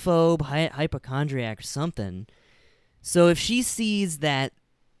germaphobe, hypochondriac or something. So if she sees that,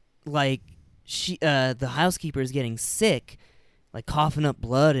 like, the housekeeper is getting sick, like coughing up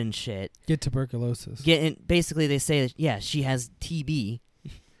blood and shit, get tuberculosis. Basically, they say that she has TB.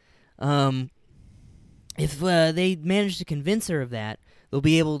 If they manage to convince her of that, they'll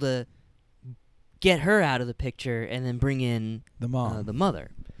be able to get her out of the picture and then bring in the mom, the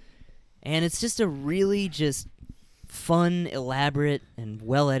mother. And it's just a really just fun, elaborate, and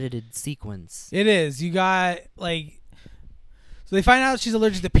well-edited sequence. It is. You got, like... So they find out she's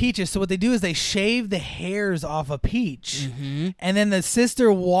allergic to peaches, so what they do is they shave the hairs off a peach. And then the sister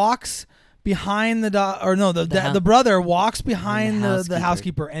walks behind the brother walks behind the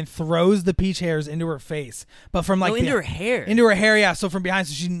housekeeper and throws the peach hairs into her face. But from like... into her hair. Into her hair, yeah. So from behind,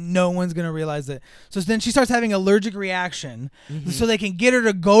 so no one's going to realize it. So then she starts having allergic reaction, so they can get her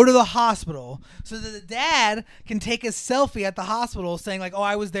to go to the hospital so that the dad can take a selfie at the hospital saying like, oh,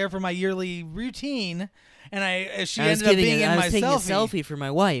 I was there for my yearly routine. And she ended up being in my selfie. I was taking a selfie for my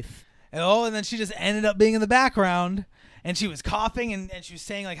wife. And then she just ended up being in the background, and she was coughing, and she was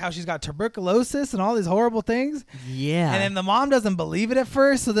saying like how she's got tuberculosis and all these horrible things. Yeah. And then the mom doesn't believe it at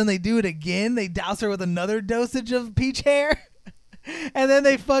first, so then they do it again. They douse her with another dosage of peach hair, and then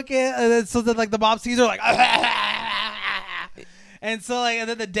they so then like the mom sees her like. And so, like, and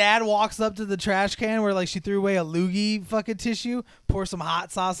then the dad walks up to the trash can where, like, she threw away a loogie fucking tissue, pour some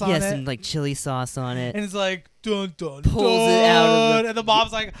hot sauce on it. Yeah, some, like, chili sauce on it. And it's like, dun, dun, pulls dun. it out of and the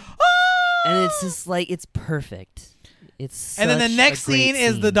mom's like, ah! And it's just, like, it's perfect. And then the next scene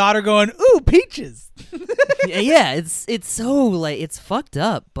is the daughter going, ooh, peaches. Yeah, it's so, like, it's fucked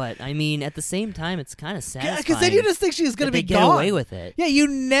up, but, I mean, at the same time, it's kind of satisfying. Because then you just think she's going to be gone. Get away with it. Yeah, you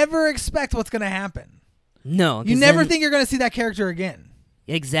never expect what's going to happen. No. You never think you're going to see that character again.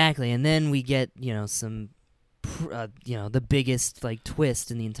 Exactly. And then we get, some, the biggest, like, twist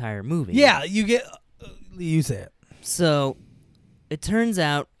in the entire movie. Yeah, you say it. So, it turns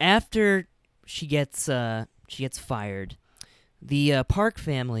out after she gets fired, the Park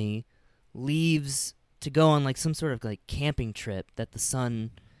family leaves to go on, like, some sort of, like, camping trip that the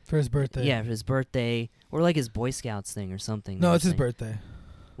son... For his birthday. Yeah, for his birthday. Or, like, his Boy Scouts thing or something. No, it's his birthday.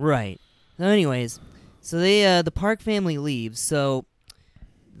 Right. So, anyways... So the Park family leaves, so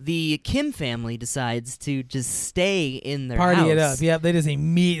the Kim family decides to just stay in their house. Party it up. Yep, they just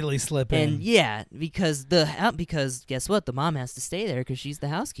immediately slip in. And yeah, because guess what? The mom has to stay there because she's the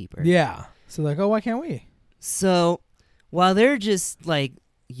housekeeper. Yeah. So like, oh, why can't we? So while they're just like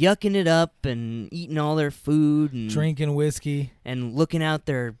yucking it up and eating all their food and drinking whiskey and looking out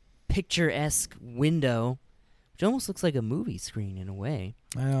their picturesque window, which almost looks like a movie screen in a way.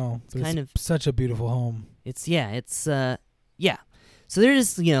 I know. It's kind of such a beautiful home. Yeah. So they're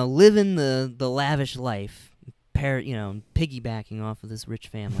just, living the lavish life, piggybacking off of this rich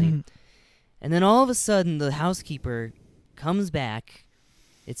family. And then all of a sudden the housekeeper comes back.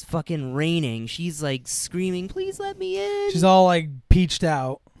 It's fucking raining. She's like screaming, "Please let me in." She's all like peached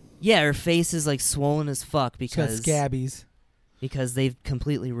out. Yeah, her face is like swollen as fuck because she's got scabies. Because they've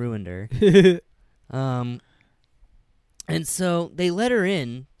completely ruined her. And so they let her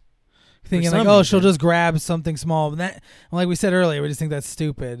in, thinking like, oh, she'll just grab something small. But that, like we said earlier, we just think that's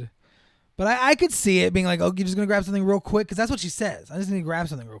stupid. But I could see it being like, oh, you're just gonna grab something real quick, because that's what she says. I just need to grab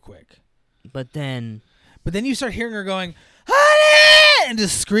something real quick. But then you start hearing her going, "Honey!" and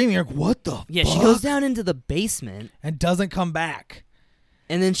just screaming. You're like, what the? Yeah, fuck? She goes down into the basement and doesn't come back.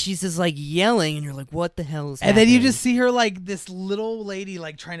 And then she's just like yelling, and you're like, "What the hell is happening?" And then you just see her like this little lady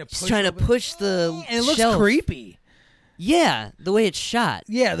like trying to push the and it looks shelf. Creepy. Yeah, the way it's shot.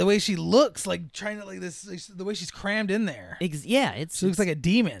 Yeah, the way she looks, like trying to the way she's crammed in there. She looks like a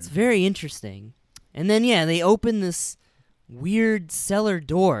demon. It's very interesting. And then they open this weird cellar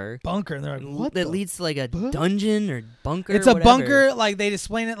door bunker, and they're like, what? That leads to like a dungeon or bunker. It's a bunker. Like they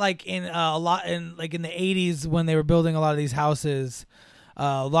explain it like in a lot in like in the 80s when they were building a lot of these houses.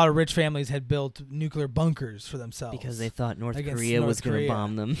 A lot of rich families had built nuclear bunkers for themselves because they thought North Korea was going to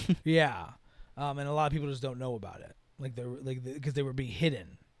bomb them. Yeah, and a lot of people just don't know about it. Because they were being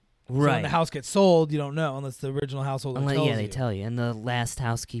hidden. Right. So when the house gets sold, you don't know unless the original householder tells you. Yeah, they tell you. And the last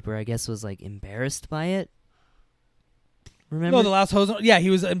housekeeper, I guess, was like embarrassed by it. Remember? No, the last householder. Yeah, he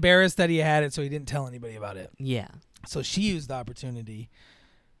was embarrassed that he had it, so he didn't tell anybody about it. Yeah. So she used the opportunity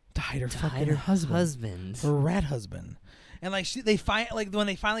to hide her fucking husband. Her rat husband. and like they find like when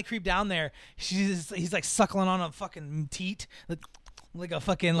they finally creep down there, he's like suckling on a fucking teat, like a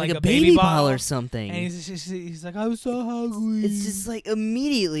fucking like a baby ball or something. And he's like, I'm so hungry. It's just like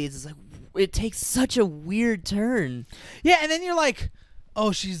immediately, it's just like it takes such a weird turn. Yeah, and then you're like,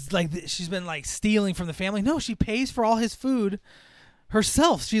 oh, she's been like stealing from the family. No, she pays for all his food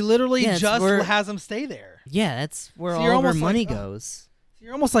herself. She literally just has him stay there. Yeah, that's where all of her money goes.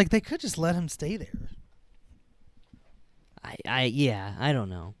 You're almost like they could just let him stay there. I don't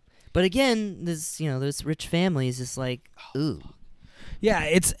know. But again, this rich family is just like, ooh. Yeah,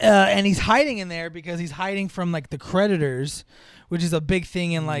 it's and he's hiding in there because he's hiding from like the creditors, which is a big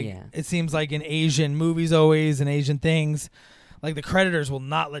thing in like it seems like in Asian movies always and Asian things. Like the creditors will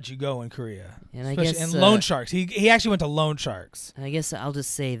not let you go in Korea. And I guess and loan sharks. He actually went to loan sharks. And I guess I'll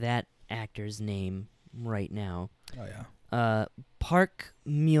just say that actor's name right now. Oh yeah. Park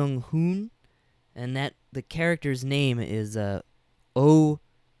Myung-hoon, and that the character's name is Oh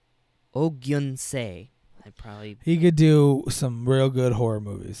Gyun-se. He could do some real good horror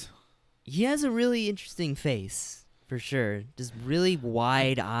movies. He has a really interesting face, for sure. Just really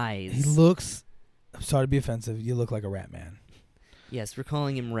wide eyes. He looks, I'm sorry to be offensive, you look like a Rat Man. Yes, we're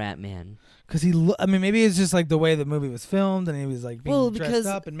calling him Rat Man. Because maybe it's just like the way the movie was filmed and he was like being dressed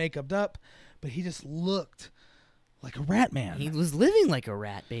up and makeuped up, but he just looked like a Rat Man. He was living like a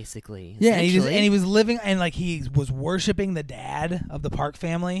rat, basically. Yeah, and he was living, and like he was worshiping the dad of the Park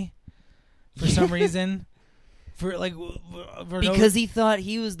family for some reason. Because he thought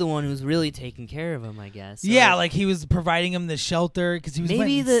he was the one who was really taking care of him, I guess. So yeah, like he was providing him the shelter because he was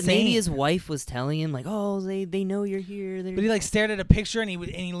maybe his wife was telling him like, oh, they know you're here. But he like stared at a picture and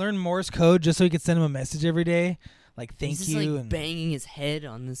he learned Morse code just so he could send him a message every day, like thank He's you. Just, like, and banging his head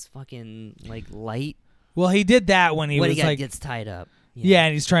on this fucking like light. Well, he did that when he gets tied up. Yeah,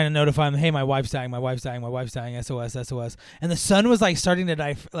 and he's trying to notify him, hey, my wife's dying, SOS, SOS. And the son was like starting to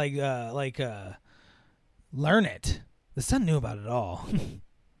die, learn it. The son knew about it all.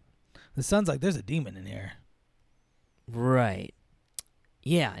 The son's like, there's a demon in here. Right.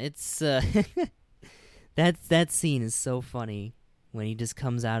 Yeah, it's that scene is so funny when he just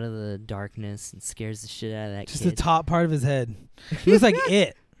comes out of the darkness and scares the shit out of that kid. Just the top part of his head. He looks like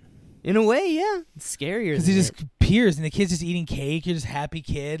it. In a way, yeah. It's scarier. Because he just appears and the kid's just eating cake. You're just happy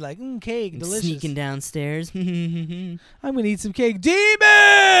kid. Like, cake, delicious. Sneaking downstairs. I'm going to eat some cake.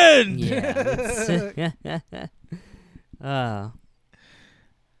 Demon! Yeah.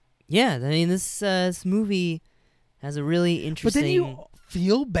 Yeah, I mean, this movie has a really interesting... But then you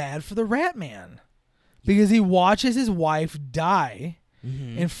feel bad for the Rat Man. Because he watches his wife die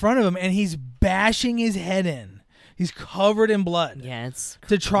in front of him and he's bashing his head in. He's covered in blood. Yeah, it's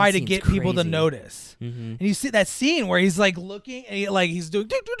to try to get people to notice. Mm-hmm. And you see that scene where he's like looking and he's doing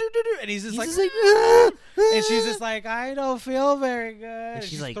and he's just like and she's just like, I don't feel very good. And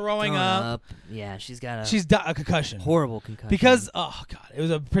she's like throwing up. Yeah, she's got a concussion. Horrible concussion. Because oh god, it was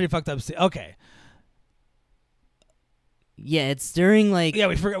a pretty fucked up scene. Okay. Yeah, it's during like... Yeah,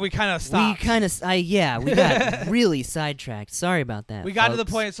 we forgot. We kind of stopped. We got really sidetracked. Sorry about that. We got to the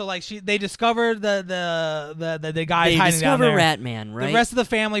point. So like they discovered the guy hiding down there. They discover Rat Man, right? The rest of the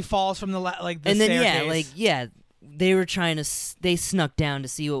family falls from the and then staircase. they were trying to they snuck down to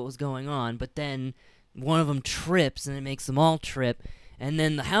see what was going on, but then one of them trips and it makes them all trip, and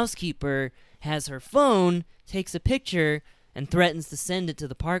then the housekeeper has her phone, takes a picture, and threatens to send it to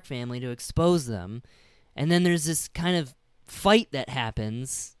the Park family to expose them, and then there's this kind of fight that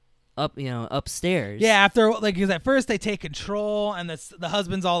happens upstairs. Yeah, after because at first they take control and the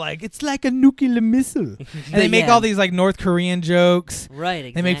husband's all like, it's like a nuclear missile, and they make all these like North Korean jokes. Right,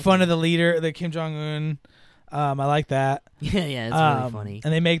 exactly. They make fun of the leader, the Kim Jong-un. I like that. Yeah, it's really funny.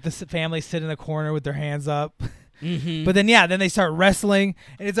 And they make the family sit in a corner with their hands up. Mm-hmm. But then they start wrestling,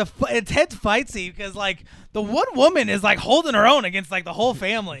 and it's a intense fight scene because like the one woman is like holding her own against like the whole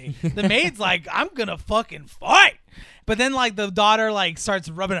family. The maid's like, I'm gonna fucking fight. But then, like, the daughter, like, starts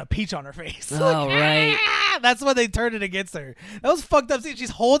rubbing a peach on her face. Oh, right. That's when they turned it against her. That was fucked up. See,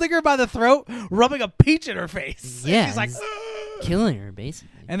 she's holding her by the throat, rubbing a peach in her face. Yeah. And she's like, killing her, basically.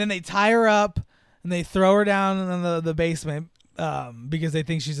 And then they tie her up, and they throw her down in the basement because they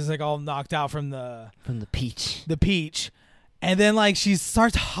think she's just, like, all knocked out from the peach. The peach. And then, like, she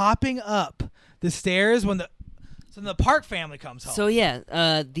starts hopping up the stairs when the Park family comes home. So, yeah,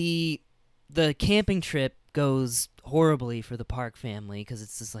 the camping trip goes horribly for the Park family because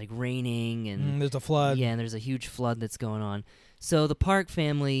it's just like raining and there's a flood. Yeah, and there's a huge flood that's going on. So the Park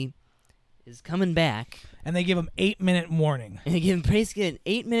family is coming back, and they give them 8-minute warning. And they give them basically an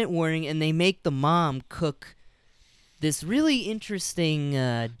 8-minute warning, and they make the mom cook this really interesting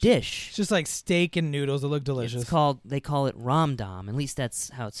dish. It's just like steak and noodles. It look delicious. They call it ramdam. At least that's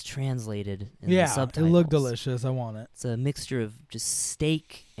how it's translated in the subtitles. It looked delicious. I want it. It's a mixture of just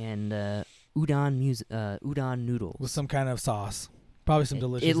steak and udon noodles with some kind of sauce. Probably some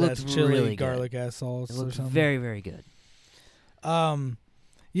delicious chili, really garlic ass sauce. It looked or something. very, very good.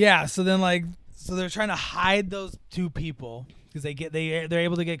 Yeah. So then so they're trying to hide those two people because they're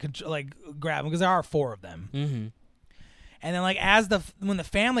able to get grab them because there are 4 of them. Mm-hmm. And then when the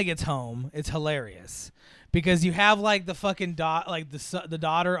family gets home, it's hilarious because you have the fucking the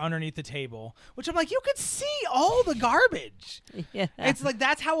daughter underneath the table, which I'm like, you could see all the garbage. Yeah. It's like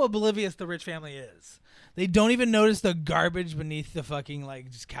that's how oblivious the rich family is. They don't even notice the garbage beneath the fucking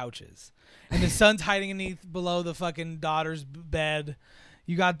just couches. And the son's hiding below the fucking daughter's bed.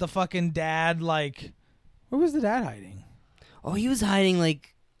 You got the fucking dad where was the dad hiding? Oh, he was hiding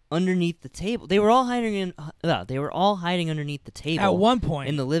underneath the table. They were all hiding underneath the table at one point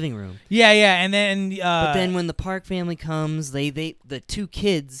in the living room. Yeah, and then but then when the Park family comes, the 2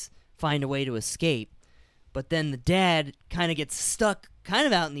 kids find a way to escape. But then the dad kind of gets stuck kind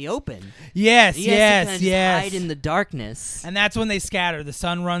of out in the open. Yes, he has to kind of hide in the darkness. And that's when they scatter. The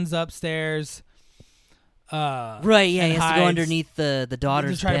son runs upstairs. Right, yeah, he has to go underneath the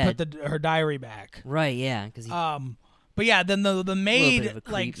daughter's bed. To try bed. to put her diary back. Right, yeah. But yeah, then the maid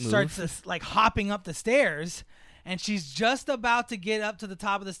starts hopping up the stairs, and she's just about to get up to the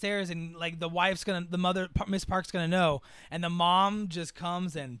top of the stairs, and the mother, Miss Park's gonna know, and the mom just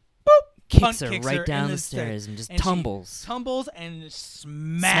comes and kicks her right down the stairs and just tumbles and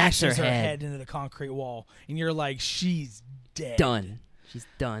smashes her head into the concrete wall, and you're like, she's dead. She's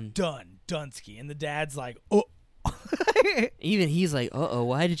done. Dunsky. And the dad's like, oh. Even he's like, uh-oh,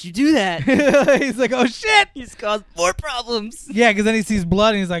 why did you do that? He's like, oh, shit. He's caused more problems. Yeah, because then he sees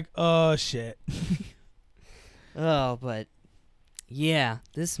blood, and he's like, oh, shit. Oh, but, yeah,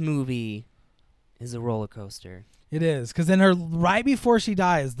 this movie is a roller coaster. It is, because then right before she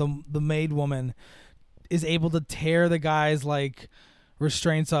dies, the maid woman is able to tear the guy's,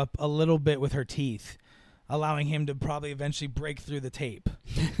 restraints up a little bit with her teeth, allowing him to probably eventually break through the tape.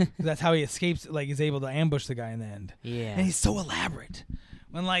 That's how he escapes, he's able to ambush the guy in the end. Yeah. And he's so elaborate.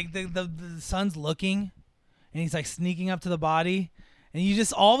 When, the son's looking, and he's, sneaking up to the body, and you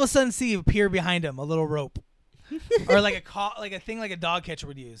just all of a sudden see appear behind him a little rope. Or, a thing like a dog catcher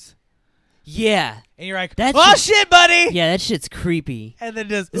would use. Yeah. And you're like, shit, buddy! Yeah, that shit's creepy. And then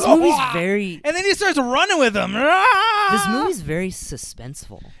just... This movie's very... And then he starts running with him. This movie's very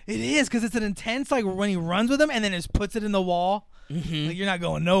suspenseful. It is, because it's an intense, when he runs with him and then just puts it in the wall. Mm-hmm. You're not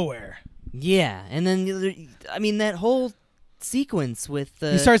going nowhere. Yeah, and then, that whole sequence with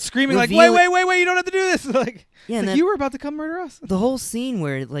the... He starts screaming wait, you don't have to do this! You were about to come murder us? The whole scene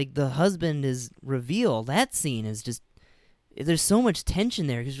where, the husband is revealed, that scene is just... There's so much tension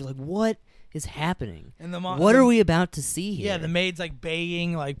there, because you're like, what is happening? And what are we about to see here? Yeah, the maid's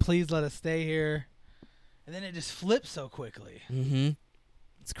begging, please let us stay here. And then it just flips so quickly. Mm-hmm.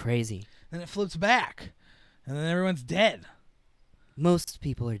 It's crazy. Then it flips back. And then everyone's dead. Most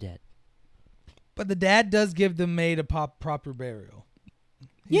people are dead. But the dad does give the maid a proper burial.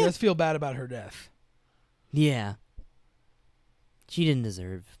 He does feel bad about her death. Yeah. She didn't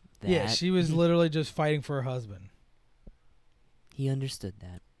deserve that. Yeah, she was literally just fighting for her husband. He understood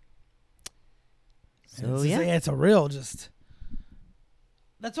that. So it's a real just.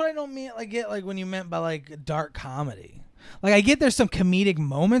 That's what I don't get when you meant by dark comedy. I get there's some comedic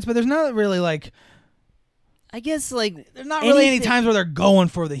moments, but there's not really I guess there's not really any times where they're going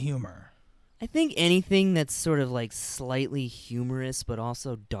for the humor. I think anything that's sort of slightly humorous but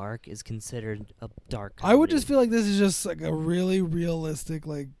also dark is considered a dark comedy. I would just feel like this is just a really realistic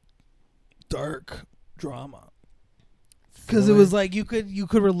dark drama. Because it was you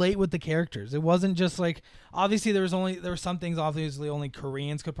could relate with the characters. It wasn't just obviously there were some things obviously only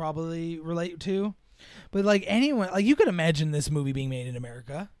Koreans could probably relate to, but anyone you could imagine this movie being made in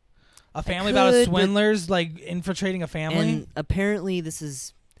America, a family about a swindlers infiltrating a family. And apparently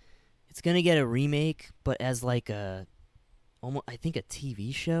it's gonna get a remake, but as a almost I think a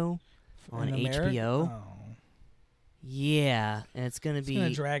TV show on HBO. Oh. Yeah, and it's gonna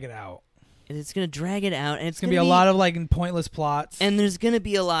drag it out. And it's going to drag it out. And it's going to be a lot of pointless plots. And there's going to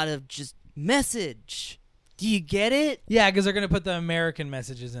be a lot of just message. Do you get it? Yeah, because they're going to put the American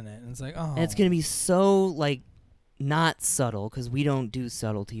messages in it. And it's oh. And it's going to be so, not subtle, because we don't do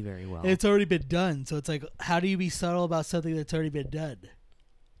subtlety very well. It's already been done. So it's how do you be subtle about something that's already been done?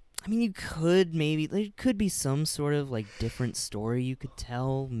 I mean, you could maybe. There could be some sort of, different story you could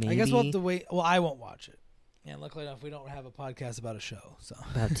tell, maybe. I guess we'll have to wait. Well, I won't watch it. And luckily enough, we don't have a podcast about a show. So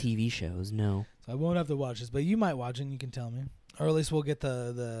about TV shows, no. So I won't have to watch this, but you might watch it and you can tell me. Or at least we'll get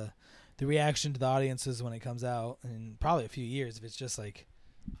the reaction to the audiences when it comes out in probably a few years if it's just like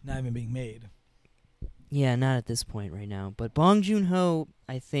not even being made. Yeah, not at this point right now. But Bong Joon-ho,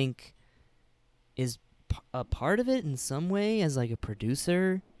 I think, is a part of it in some way as like a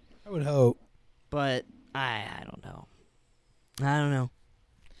producer. I would hope. But I don't know. I don't know.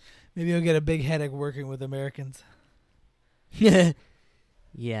 Maybe he'll get a big headache working with Americans. Yeah,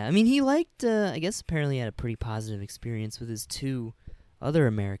 I mean, he liked, I guess apparently had a pretty positive experience with his 2 other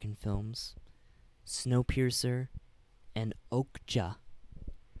American films, Snowpiercer and Okja,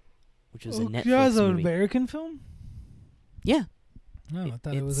 which was a Netflix Okja's an movie. American film? Yeah. No, I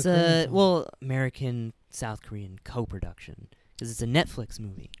thought it was it's a Korean film. well, American-South Korean co-production, because it's a Netflix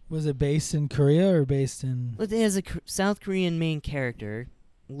movie. Was it based in Korea or based in... It has a South Korean main character.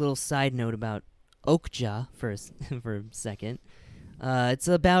 A little side note about Okja for a second. It's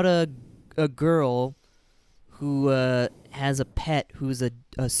about a girl who has a pet who's a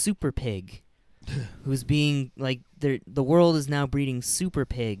super pig, who's being like the world is now breeding super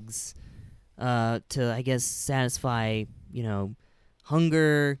pigs to, I guess, satisfy world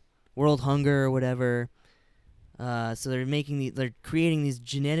hunger or whatever. So they're creating these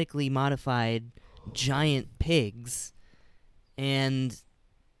genetically modified giant pigs, and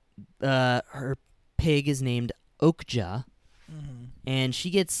her pig is named Okja. Mm-hmm. And she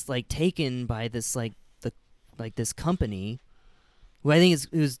gets taken by this this company, who I think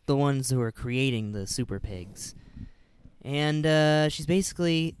is the ones who are creating the super pigs, and she's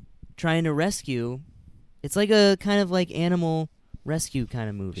basically trying to rescue. It's like a kind of like animal rescue kind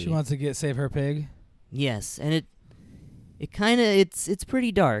of movie. She wants to save her pig. Yes, and it kind of it's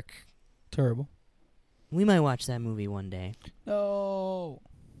pretty dark. Terrible. We might watch that movie one day. No,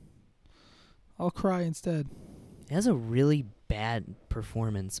 I'll cry instead. It has a really bad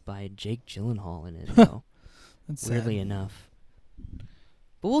performance by Jake Gyllenhaal in it, though. That's weirdly sad. enough.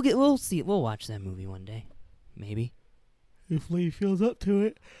 But we'll see. We'll watch that movie one day, maybe. If Lee feels up to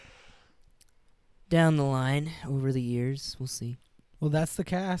it. Down the line, over the years, we'll see. Well, that's the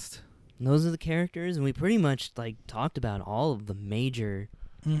cast. And those are the characters, and we pretty much talked about all of the major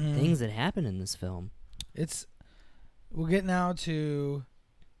things that happen in this film. We'll get now to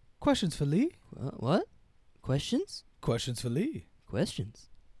questions for Lee. What? Questions? Questions for Lee. Questions.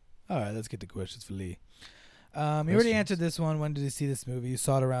 All right, let's get to questions for Lee. You already answered this one. When did you see this movie? You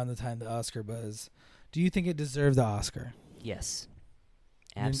saw it around the time the Oscar buzz. Do you think it deserved the Oscar? Yes.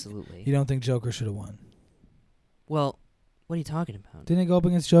 Absolutely. You don't think Joker should have won? Well, what are you talking about? Didn't it go up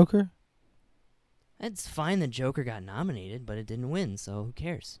against Joker? It's fine that Joker got nominated, but it didn't win, so who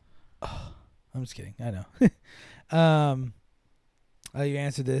cares? Oh, I'm just kidding. I know. You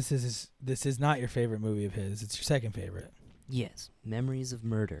answered this. This is not your favorite movie of his. It's your second favorite. Yes. Memories of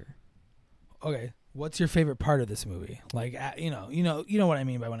Murder. Okay. What's your favorite part of this movie? You know what I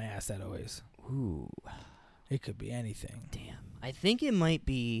mean by when I ask that always. Ooh. It could be anything. Damn. I think it might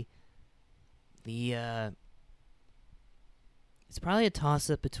be the it's probably a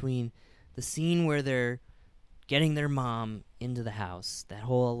toss-up between the scene where they're getting their mom into the house, that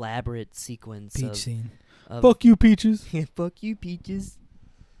whole elaborate sequence Peach scene. of Fuck you, Peaches. Fuck you, Peaches.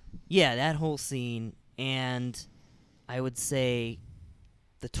 Yeah, that whole scene, and I would say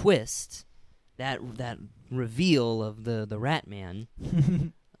the twist, that reveal of the Rat Man,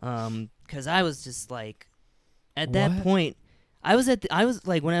 because I was just at that point, I was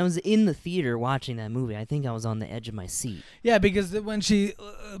when I was in the theater watching that movie, I think I was on the edge of my seat. Yeah, because when she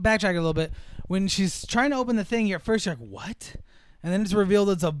backtrack a little bit, when she's trying to open the thing, at first you're like, "What?" And then it's revealed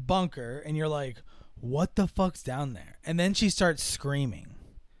it's a bunker, and you're like, "What the fuck's down there?" And then she starts screaming.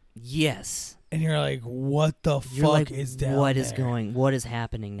 Yes. And you're like, "What the fuck is down there? What is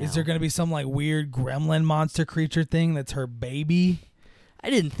happening now? Is there going to be some weird gremlin monster creature thing that's her baby?" I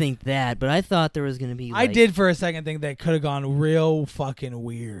didn't think that, but I thought there was going to be I did for a second think that could have gone real fucking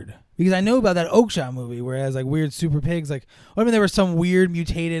weird. Because I know about that Oakshot movie where it has weird super pigs. What if there was some weird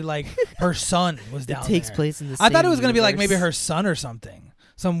mutated, her son was down there? It takes place in the same I thought it was going to be maybe universe. her son or something.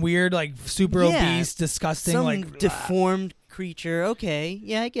 Some weird, super obese, disgusting, some deformed creature. Okay,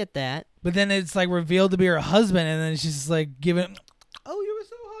 yeah, I get that. But then it's revealed to be her husband, and then she's just giving, "Oh, you were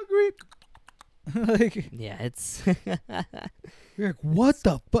so hungry." Yeah, it's. You're like, what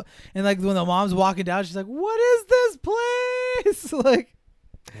the fuck? And when the mom's walking down, she's like, "What is this place?"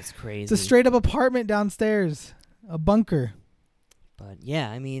 That's crazy. It's a straight up apartment downstairs, a bunker. But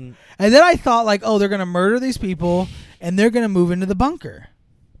yeah, I mean. And then I thought oh, they're gonna murder these people, and they're gonna move into the bunker.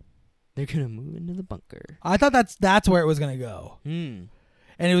 They're gonna move into the bunker. I thought that's where it was gonna go. Hmm.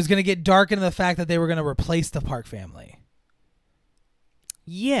 And it was going to get dark into the fact that they were going to replace the Park family.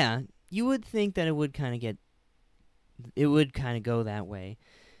 Yeah, you would think that it would kind of go that way.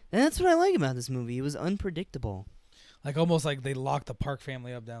 And that's what I like about this movie. It was unpredictable. Like almost like they locked the Park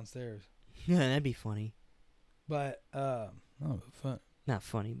family up downstairs. Yeah, that'd be funny. But fun. Not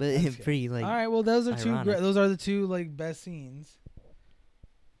funny, but pretty like. All right, well those are ironic. those are the two like best scenes.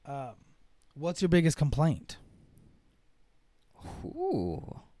 What's your biggest complaint?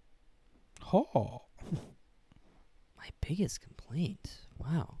 Ooh. Oh. My biggest complaint.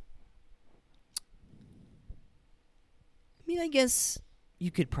 Wow. I mean, I guess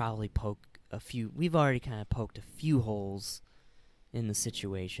you could probably poke a few. We've already kind of poked a few holes in the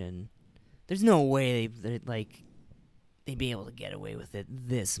situation. There's no way they'd be able to get away with it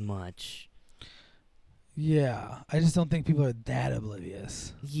this much. Yeah, I just don't think people are that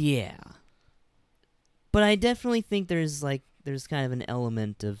oblivious. Yeah. But I definitely think there's kind of an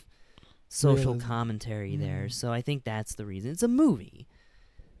element of social commentary there. So I think that's the reason. It's a movie.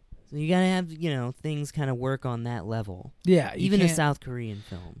 So you gotta have, things kind of work on that level. Yeah. Even a South Korean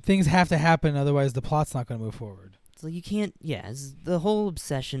film. Things have to happen, otherwise the plot's not going to move forward. So you can't, it's the whole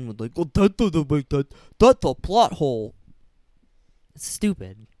obsession with like, that doesn't make that's a plot hole. It's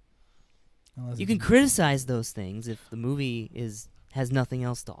stupid. You can criticize those things if the movie has nothing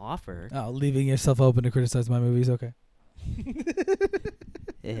else to offer. Oh, leaving yourself open to criticize my movies, okay.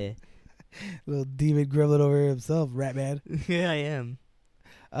 Little demon gribbling over himself, rat man. Yeah, I am.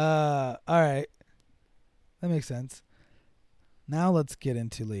 All right. That makes sense. Now let's get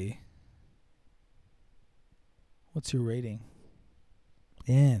into Lee. What's your rating?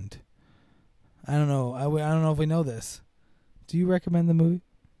 And I don't know. I don't know if we know this. Do you recommend the movie?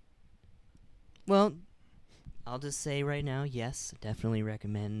 Well, I'll just say right now, yes, definitely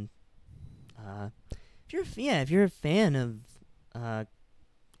recommend. If you're a fan of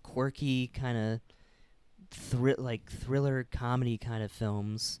quirky kind of thriller comedy kind of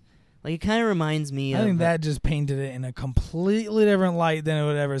films, like it kind of reminds me. I think that just painted it in a completely different light than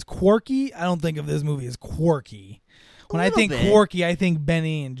whatever is quirky. I don't think of this movie as quirky. When I think quirky, I think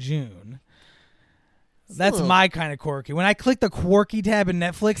Benny and June. That's my kind of quirky. When I click the quirky tab in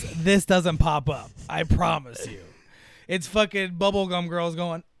Netflix, this doesn't pop up. I promise you. It's fucking bubblegum girls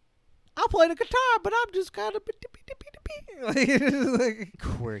going, I'll play the guitar, but I'm just kind of like,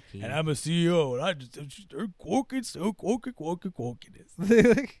 quirky. And I'm a CEO, and I just quirky, so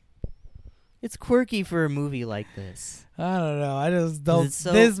quirkiness. It's quirky for a movie like this. I don't know. I just don't.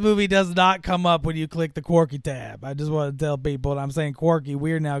 This movie does not come up when you click the quirky tab. I just want to tell people that I'm saying quirky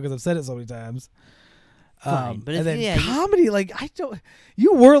weird now because I've said it so many times. Fine, but and then comedy, like I don't.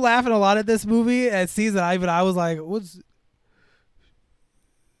 You were laughing a lot at this movie at season. I was like, "What's?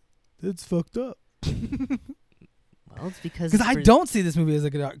 It's fucked up." Well, it's because I don't see this movie as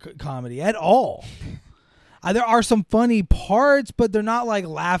a comedy at all. There are some funny parts, but they're not like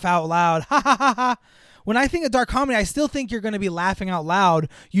laugh out loud. Ha ha ha ha. When I think of dark comedy, I still think you're going to be laughing out loud.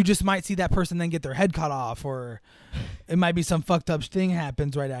 You just might see that person then get their head cut off, or it might be some fucked up thing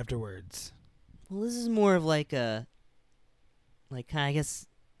happens right afterwards. Well, this is more of like a, I guess,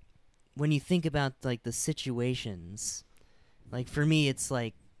 when you think about like the situations, like for me, it's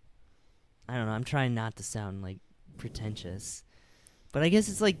like, I don't know. I'm trying not to sound like pretentious, but I guess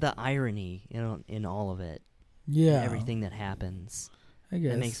it's like the irony, in all of it. Yeah. Everything that happens. I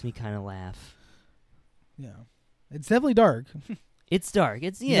guess. That makes me kind of laugh. Yeah. It's definitely dark. It's dark.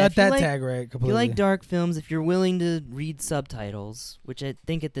 It's you got that tag right completely. If you like dark films, if you're willing to read subtitles, which I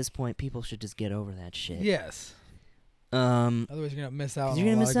think at this point people should just get over that shit. Yes. Otherwise you're gonna miss out. You're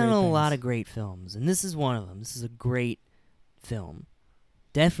gonna miss out on a lot of great films, and this is one of them. This is a great film.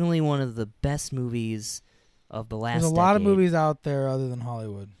 Definitely one of the best movies of the last. There's a lot of movies out there other than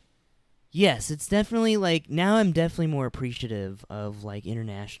Hollywood. Yes, it's definitely like now I'm definitely more appreciative of like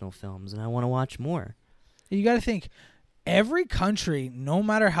international films, and I want to watch more. You got to think. Every country, no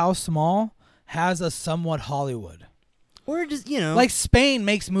matter how small, has a somewhat Hollywood. Or just, like Spain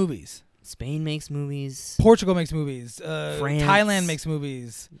makes movies. Spain makes movies. Portugal makes movies. France. Thailand makes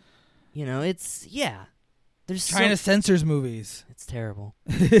movies. It's, yeah. There's China censors movies. It's terrible.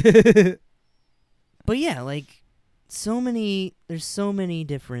 But yeah, like, there's so many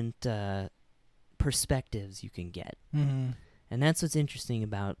different perspectives you can get. Mm-hmm. And that's what's interesting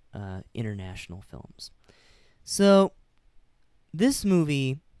about international films. So, this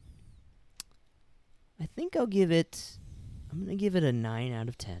movie, I think I'm going to give it a 9 out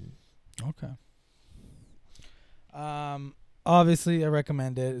of 10. Okay. Obviously, I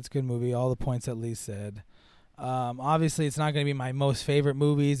recommend it. It's a good movie. All the points that Lee said. Obviously, it's not going to be my most favorite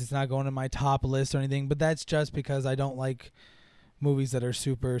movies. It's not going to my top list or anything, but that's just because I don't like movies that are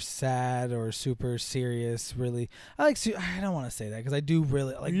super sad or super serious. Really, I don't want to say that because I do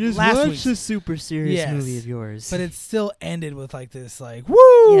really like. You just last watched a super serious movie of yours, but it still ended with like this, like woo!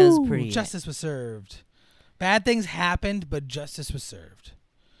 Yeah, it was pretty. Justice was served. Bad things happened, but justice was served.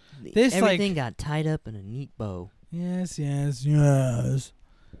 Everything got tied up in a neat bow. Yes.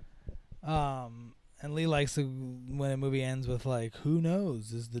 And Lee likes to, when a movie ends with like, who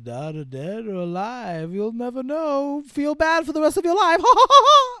knows? Is the daughter dead or alive? You'll never know. Feel bad for the rest of your life.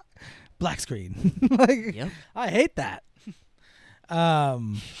 Black screen. Like, yep. I hate that.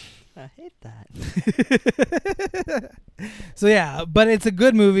 I hate that. So yeah, but it's a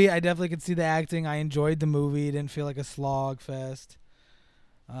good movie. I definitely could see the acting. I enjoyed the movie. It didn't feel like a slog fest.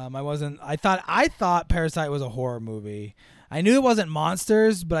 I thought Parasite was a horror movie. I knew it wasn't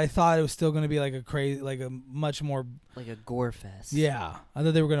monsters, but I thought it was still going to be like a much more like a gore fest. Yeah, I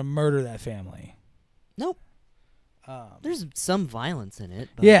thought they were going to murder that family. Nope. There's some violence in it.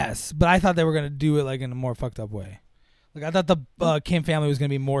 But yes, but I thought they were going to do it like in a more fucked up way. Like I thought the Kim family was going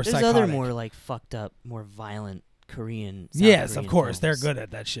to be more psychotic. There's other more like fucked up, more violent Korean. Yes, Korean of course, films. they're good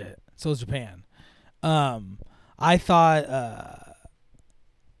at that shit. So is Japan. I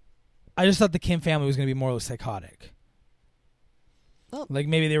just thought the Kim family was going to be more psychotic. Oh. Like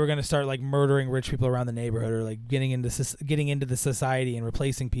maybe they were going to start like murdering rich people around the neighborhood, or like getting into the society and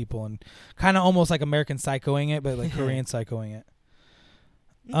replacing people, and kind of almost like American Psychoing it, but like Korean Psychoing it.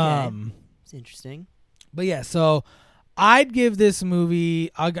 Okay. It's interesting. But yeah, so I'd give this movie.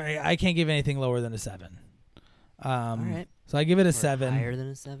 I can't give anything lower than a 7. All right. So I give it a Or 7. Higher than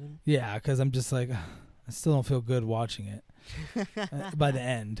a 7. Yeah, because I'm just like, I still don't feel good watching it by the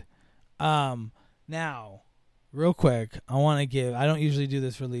end. Now, real quick, I don't usually do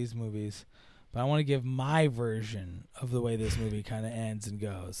this for Lee's movies, but I want to give my version of the way this movie kind of ends and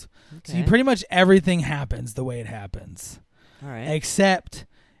goes. Okay. See, pretty much everything happens the way it happens. All right. Except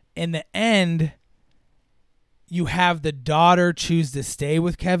in the end, you have the daughter choose to stay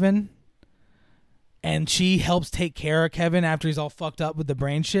with Kevin, and she helps take care of Kevin after he's all fucked up with the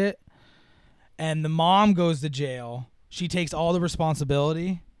brain shit. And the mom goes to jail. She takes all the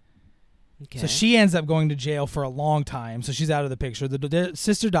responsibility. Okay. So she ends up going to jail for a long time. So she's out of the picture. The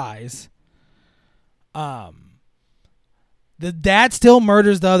sister dies. The dad still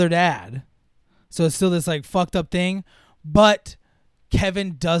murders the other dad. So it's still this like fucked up thing. But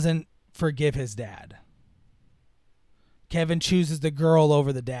Kevin doesn't forgive his dad. Kevin chooses the girl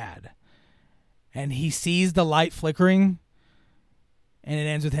over the dad. And he sees the light flickering. And it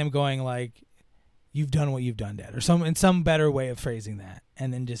ends with him going like, "You've done what you've done, Dad," or some better way of phrasing that,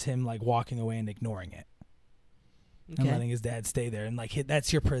 and then just him like walking away and ignoring it, and letting his dad stay there, and like,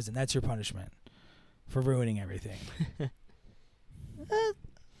 that's your prison, that's your punishment for ruining everything. All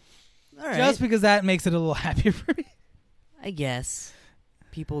right. Just because that makes it a little happier for me. I guess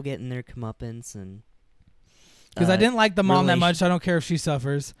people getting their comeuppance and. Because I didn't like the mom that much, so I don't care if she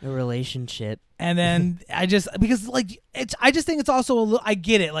suffers. A relationship. And then I just think it's also a little, I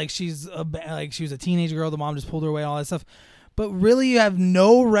get it, like she was a teenage girl, the mom just pulled her away and all that stuff, but really you have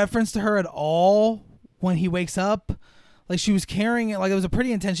no reference to her at all when he wakes up. Like she was carrying it, like it was a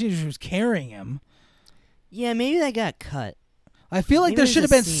pretty intense scene. She was carrying him. Yeah, maybe that got cut. I feel like there should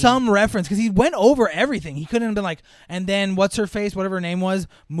have been some reference, because he went over everything. He couldn't have been like, and then what's her face, whatever her name was,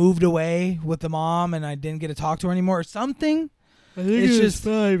 moved away with the mom, and I didn't get to talk to her anymore or something. I think it's just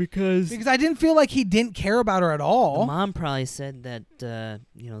fine because I didn't feel like he didn't care about her at all. The mom probably said that the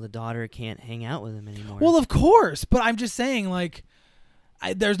daughter can't hang out with him anymore. Well, of course, but I'm just saying, like,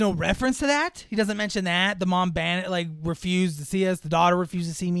 there's no reference to that. He doesn't mention that. The mom refused to see us. The daughter refused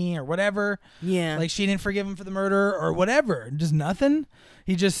to see me or whatever. Yeah. Like she didn't forgive him for the murder or whatever. Just nothing.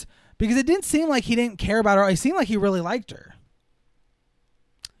 Because it didn't seem like he didn't care about her. It seemed like he really liked her.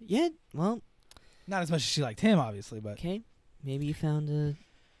 Yeah, well. Not as much as she liked him, obviously, but. Okay. Maybe you found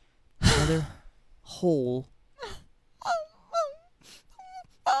another hole.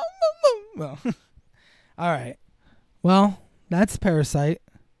 Well, all right. Well, that's Parasite.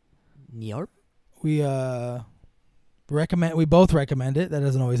 Yarp. We both recommend it. That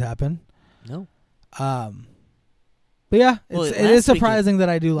doesn't always happen. No. But yeah, it is surprising that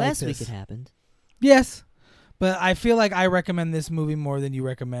I do like this. Last week it happened. Yes. But I feel like I recommend this movie more than you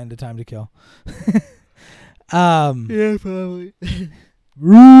recommend A Time to Kill. Yeah, probably.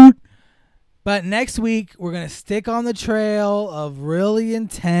 Rude. But next week we're gonna stick on the trail of really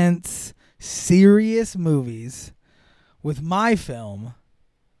intense, serious movies with my film,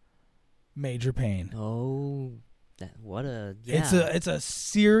 Major Payne. Oh, yeah. It's a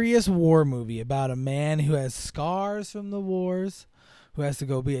serious war movie about a man who has scars from the wars, who has to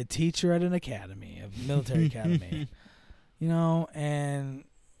go be a teacher at an academy, a military academy. and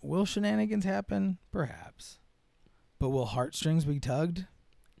will shenanigans happen? Perhaps. But will heartstrings be tugged?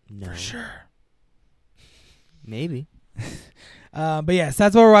 No. For sure. Maybe. But yes,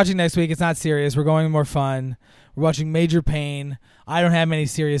 that's what we're watching next week. It's not serious. We're going more fun. We're watching Major Payne. I don't have many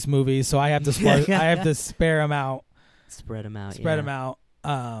serious movies, so I have to spare them out. Spread them out. Them out.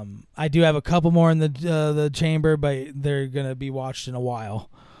 I do have a couple more in the chamber, but they're gonna be watched in a while.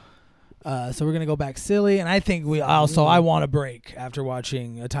 So we're gonna go back silly, and I think I want a break after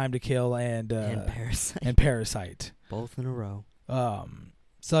watching A Time to Kill and Parasite. Both in a row.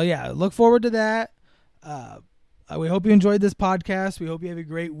 So yeah, look forward to that. We hope you enjoyed this podcast. We hope you have a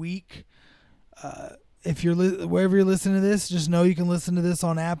great week. If you're wherever you're listening to this, just know you can listen to this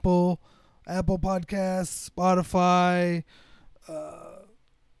on Apple Podcasts, Spotify,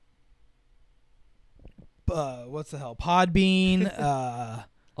 what's the hell, Podbean,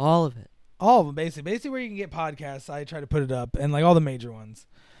 all of it. All of them, basically where you can get podcasts. I try to put it up, and like all the major ones.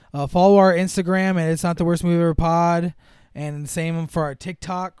 Follow our Instagram, and It's Not the Worst Movie Ever Pod. And same for our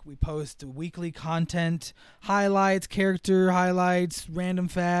TikTok. We post weekly content, highlights, character highlights, random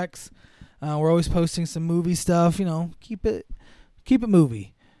facts. We're always posting some movie stuff. Keep it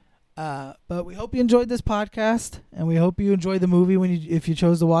movie. But we hope you enjoyed this podcast, and we hope you enjoyed the movie if you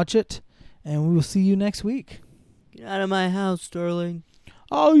chose to watch it. And we will see you next week. Get out of my house, Sterling.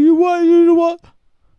 Oh, you want?